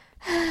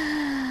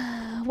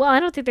 Well, I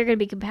don't think they're going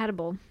to be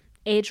compatible.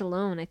 Age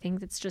alone, I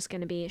think it's just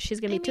going to be, she's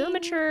going to be too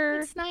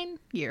immature. It's 9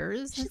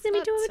 years. She's It's going to be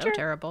not too immature. So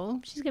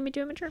terrible. She's going to be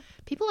too immature.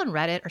 People on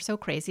Reddit are so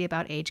crazy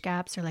about age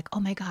gaps. They're like, "Oh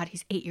my God,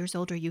 he's 8 years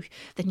older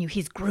than you.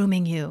 He's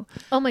grooming you."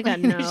 Oh my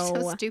God, They're no.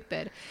 so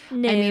stupid.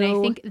 No. I mean, I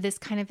think this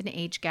kind of an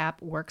age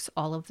gap works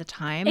all of the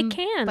time. It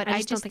can. but I I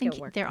just just don't think think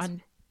it works.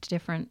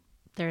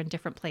 they're in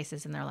different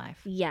places in their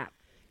life. Yeah.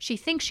 She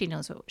thinks she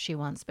knows what she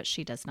wants, but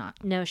she does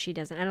not. No, she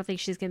doesn't. I don't think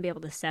she's going to be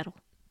able to settle.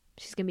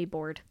 She's going to be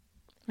bored.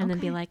 And then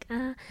be like,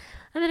 I'm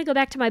going to go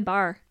back to my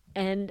bar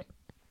and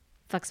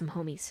fuck some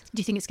homies.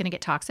 Do you think it's going to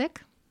get toxic?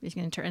 He's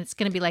going to turn. It's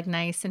going to be like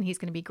nice, and he's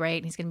going to be great,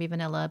 and he's going to be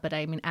vanilla. But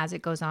I mean, as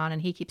it goes on, and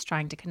he keeps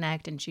trying to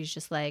connect, and she's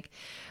just like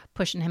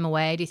pushing him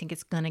away. Do you think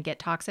it's going to get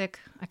toxic?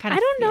 I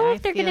don't know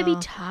if they're going to be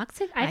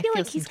toxic. I feel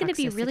like some he's going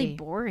to be really toxicity.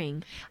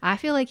 boring. I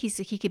feel like he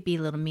could be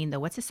a little mean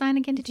though. What's his sign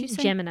again? Did you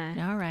say Gemini.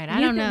 All right,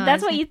 I don't know.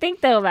 That's what you think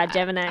though about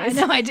Gemini. I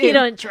know I do. You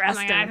don't trust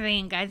I'm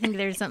him. like, I think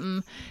there's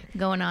something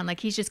going on. Like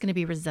he's just going to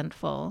be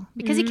resentful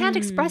because he can't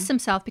express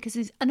himself because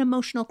he's an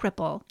emotional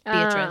cripple.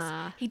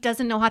 Beatrice, he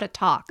doesn't know how to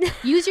talk.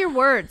 Use your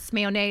words,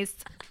 mayonnaise.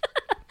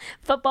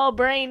 Football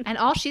brain. And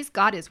all she's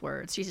got is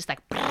words. She's just like,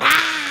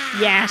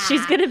 yeah,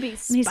 she's going to be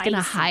spicy. And he's going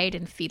to hide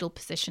in fetal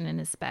position in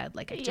his bed.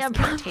 Like, I just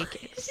can't take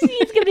it.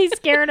 He's going to be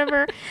scared of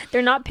her.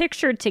 They're not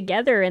pictured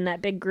together in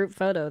that big group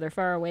photo. They're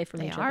far away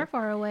from each other. They are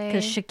far away.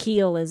 Because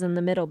Shaquille is in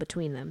the middle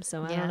between them.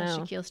 So I don't know.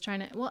 Shaquille's trying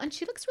to. Well, and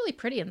she looks really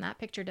pretty in that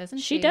picture, doesn't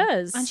she? She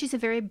does. And she's a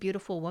very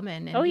beautiful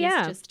woman. And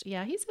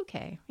he's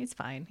okay. He's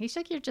fine. He's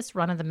like, you're just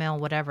run of the mill,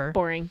 whatever.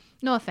 Boring.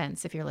 No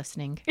offense if you're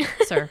listening,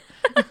 sir.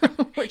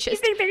 You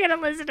think they're going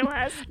to listen to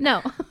us?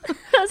 No.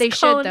 They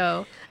should,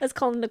 though. Let's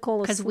call Nicole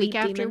a because sweet week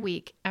after demon.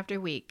 week after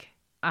week,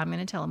 I'm going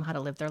to tell them how to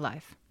live their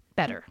life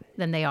better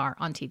than they are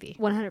on TV.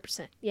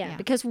 100%. Yeah,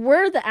 because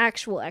we're the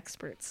actual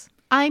experts.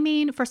 I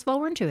mean, first of all,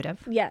 we're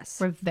intuitive.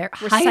 Yes. We're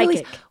highly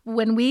psychic.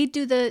 When we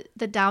do the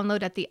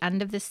download at the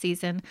end of this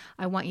season,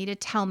 I want you to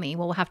tell me,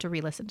 well, we'll have to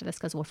re-listen to this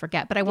because we'll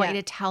forget, but I want you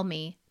to tell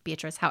me,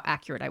 Beatrice, how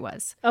accurate I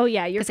was. Oh,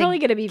 yeah. You're probably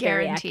going to be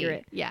very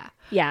accurate. Yeah.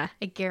 Yeah.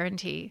 I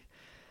guarantee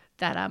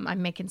that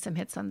I'm making some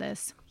hits on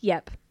this.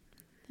 Yep.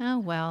 Oh,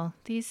 well,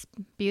 these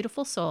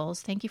beautiful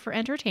souls, thank you for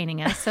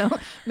entertaining us. So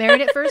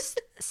Married at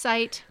First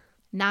Sight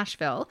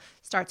Nashville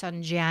starts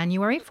on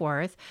January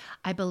 4th.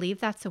 I believe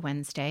that's a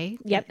Wednesday.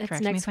 Yep,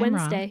 it's next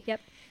Wednesday. Yep.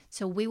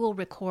 So we will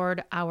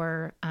record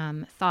our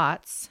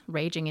thoughts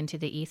raging into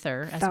the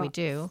ether as we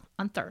do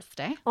on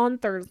Thursday. On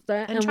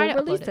Thursday. And try we'll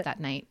to release upload it that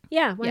night.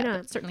 Yeah, why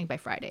not? But certainly by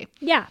Friday.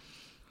 Yeah.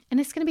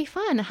 And it's going to be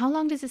fun. How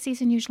long does the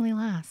season usually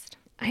last?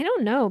 I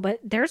don't know, but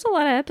there's a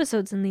lot of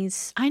episodes in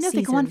these I know seasons.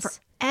 they go on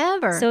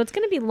forever. So it's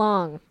going to be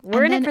long.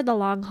 We're in it for the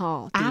long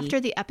haul. After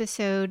the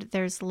episode,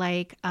 there's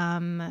like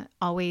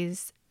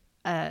always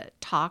a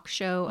talk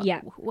show.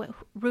 Yeah.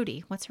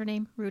 Rudy. What's her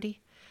name?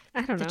 Rudy?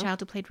 I don't know. The child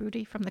who played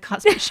Rudy from The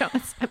Cosby Show.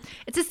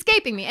 It's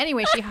escaping me.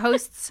 Anyway, she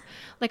hosts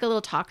like a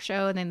little talk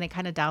show, and then they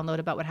kind of download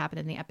about what happened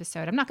in the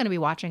episode. I'm not going to be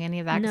watching any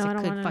of that because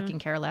I could fucking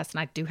care less, and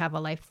I do have a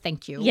life.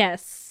 Thank you.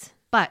 Yes.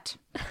 But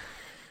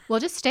we'll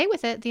just stay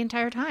with it the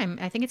entire time.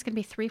 I think it's going to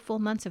be 3 full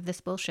months of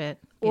this bullshit.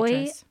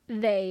 Beatrice.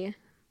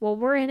 Well,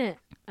 we're in it.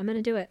 I'm going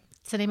to do it.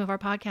 It's the name of our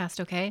podcast,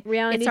 okay?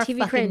 Reality it's our TV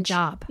fucking cringe.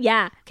 job.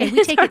 Yeah. Okay,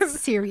 we take it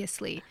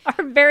seriously.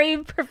 Our very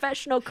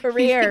professional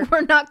career. You think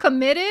we're not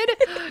committed?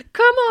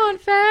 Come on,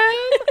 fam.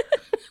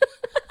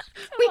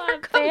 We are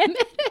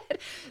committed.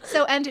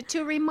 So, and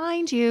to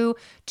remind you,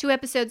 2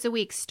 episodes a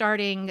week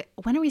starting.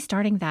 When are we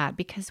starting that?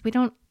 Because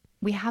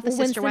we have the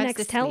Sister Wives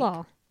this tell-all?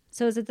 week.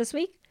 So is it this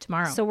week?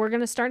 Tomorrow. So we're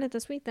going to start it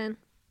this week then.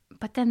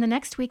 But then the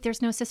next week,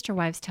 there's no Sister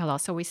Wives tell-all.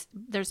 So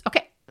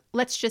okay.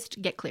 Let's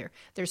just get clear.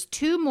 There's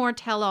 2 more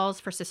tell-alls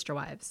for Sister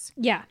Wives.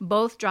 Yeah.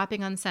 Both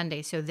dropping on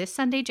Sunday. So this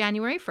Sunday,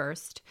 January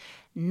 1st.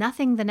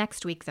 Nothing the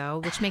next week,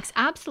 though, which makes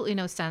absolutely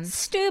no sense.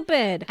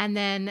 Stupid. And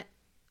then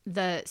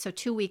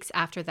 2 weeks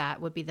after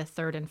that would be the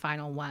 3rd and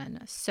final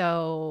one.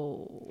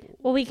 So...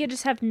 Well, we could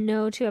just have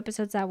no 2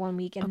 episodes that one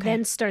week and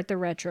then start the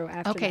retro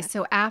after that. Okay,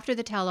 so after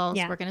the tell-alls,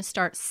 we're going to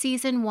start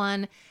season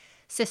 1,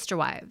 Sister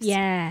Wives.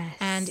 Yes.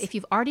 And if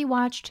you've already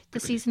watched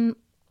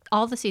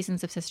all the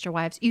seasons of Sister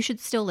Wives, you should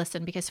still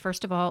listen because,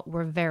 first of all,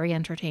 we're very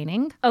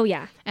entertaining. Oh,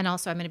 yeah. And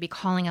also, I'm going to be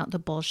calling out the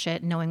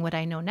bullshit, knowing what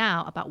I know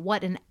now about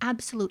what an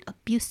absolute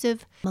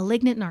abusive,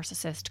 malignant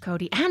narcissist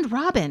Cody and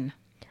Robin.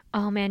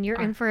 Oh, man,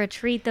 you're in for a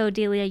treat, though,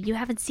 Delia. You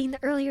haven't seen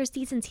the earlier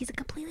seasons. He's a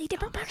completely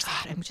different person.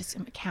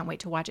 God, I can't wait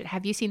to watch it.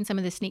 Have you seen some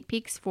of the sneak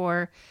peeks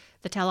for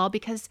the tell-all?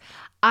 Because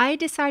I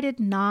decided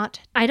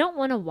I don't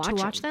want to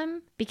watch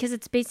them because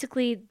it's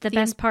basically the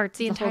best parts of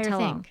the entire whole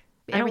thing.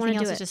 I don't want to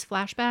do else it. is just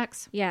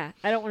flashbacks. Yeah,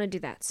 I don't want to do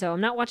that. So I'm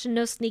not watching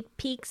no sneak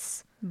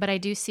peeks. But I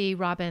do see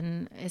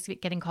Robin is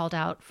getting called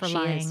out for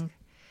lying.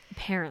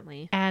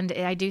 Apparently. And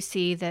I do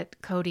see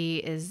that Cody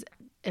is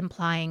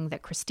implying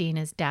that Christine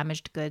is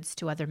damaged goods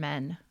to other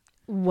men.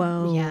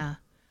 Whoa. Yeah.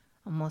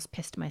 Almost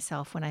pissed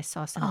myself when I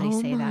saw somebody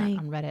say that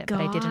on Reddit, but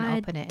I didn't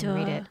open it and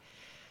read it.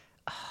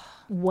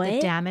 What? The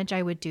damage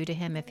I would do to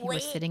him if he were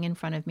sitting in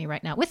front of me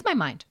right now with my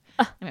mind.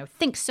 I would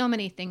think so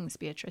many things,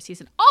 Beatrice.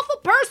 He's an awful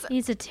person.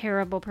 He's a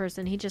terrible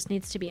person. He just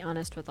needs to be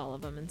honest with all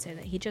of them and say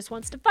that he just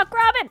wants to fuck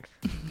Robin.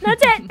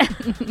 That's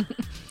it.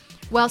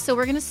 Well, so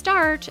we're going to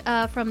start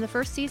from the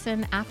first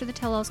season. After the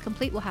tell-all is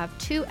complete, we'll have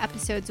 2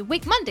 episodes a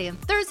week, Monday and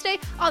Thursday,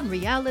 on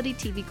Reality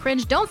TV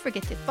Cringe. Don't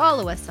forget to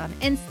follow us on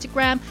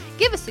Instagram.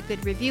 Give us a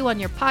good review on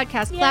your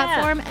podcast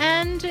platform.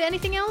 And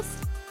anything else?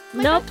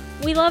 Nope.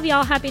 We love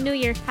y'all. Happy New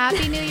Year.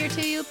 Happy New Year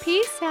to you.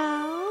 Peace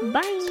out.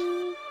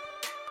 Bye.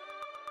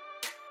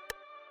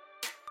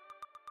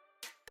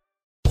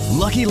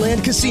 Lucky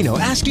Land Casino,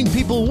 asking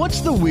people,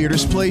 what's the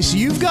weirdest place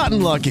you've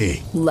gotten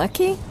lucky?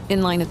 Lucky?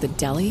 In line at the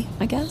deli,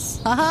 I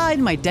guess? Aha,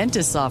 in my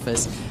dentist's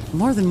office.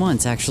 More than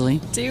once,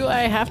 actually. Do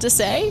I have to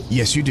say?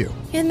 Yes, you do.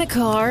 In the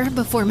car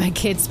before my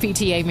kids'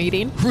 PTA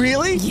meeting.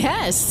 Really?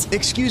 Yes.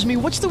 Excuse me,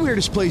 what's the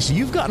weirdest place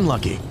you've gotten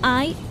lucky?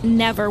 I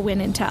never win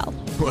and tell.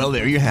 Well,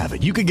 there you have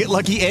it. You can get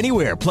lucky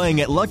anywhere,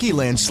 playing at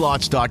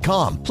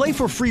LuckyLandSlots.com. Play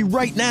for free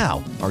right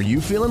now. Are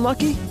you feeling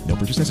lucky? No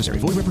purchase necessary.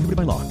 Void where prohibited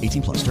by law.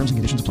 18+. Terms and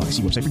conditions apply.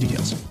 See website for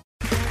details.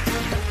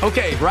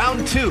 Okay,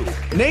 round 2.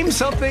 Name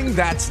something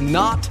that's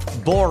not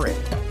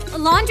boring. A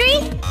laundry?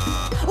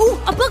 Ooh,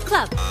 a book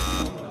club.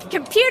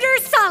 Computer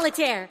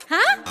solitaire,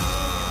 huh?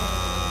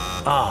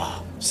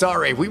 Ah, oh,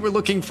 sorry. We were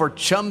looking for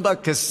Chumba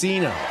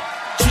Casino.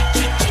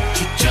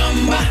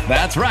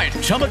 That's right.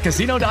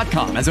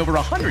 ChumbaCasino.com has over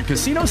 100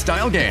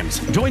 casino-style games.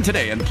 Join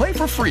today and play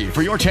for free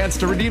for your chance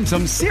to redeem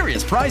some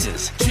serious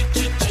prizes.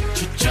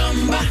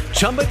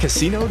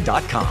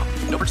 ChumbaCasino.com.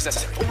 No purchase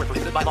necessary. Void where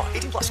prohibited by law.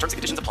 18+ terms and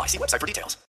conditions apply. See website for details.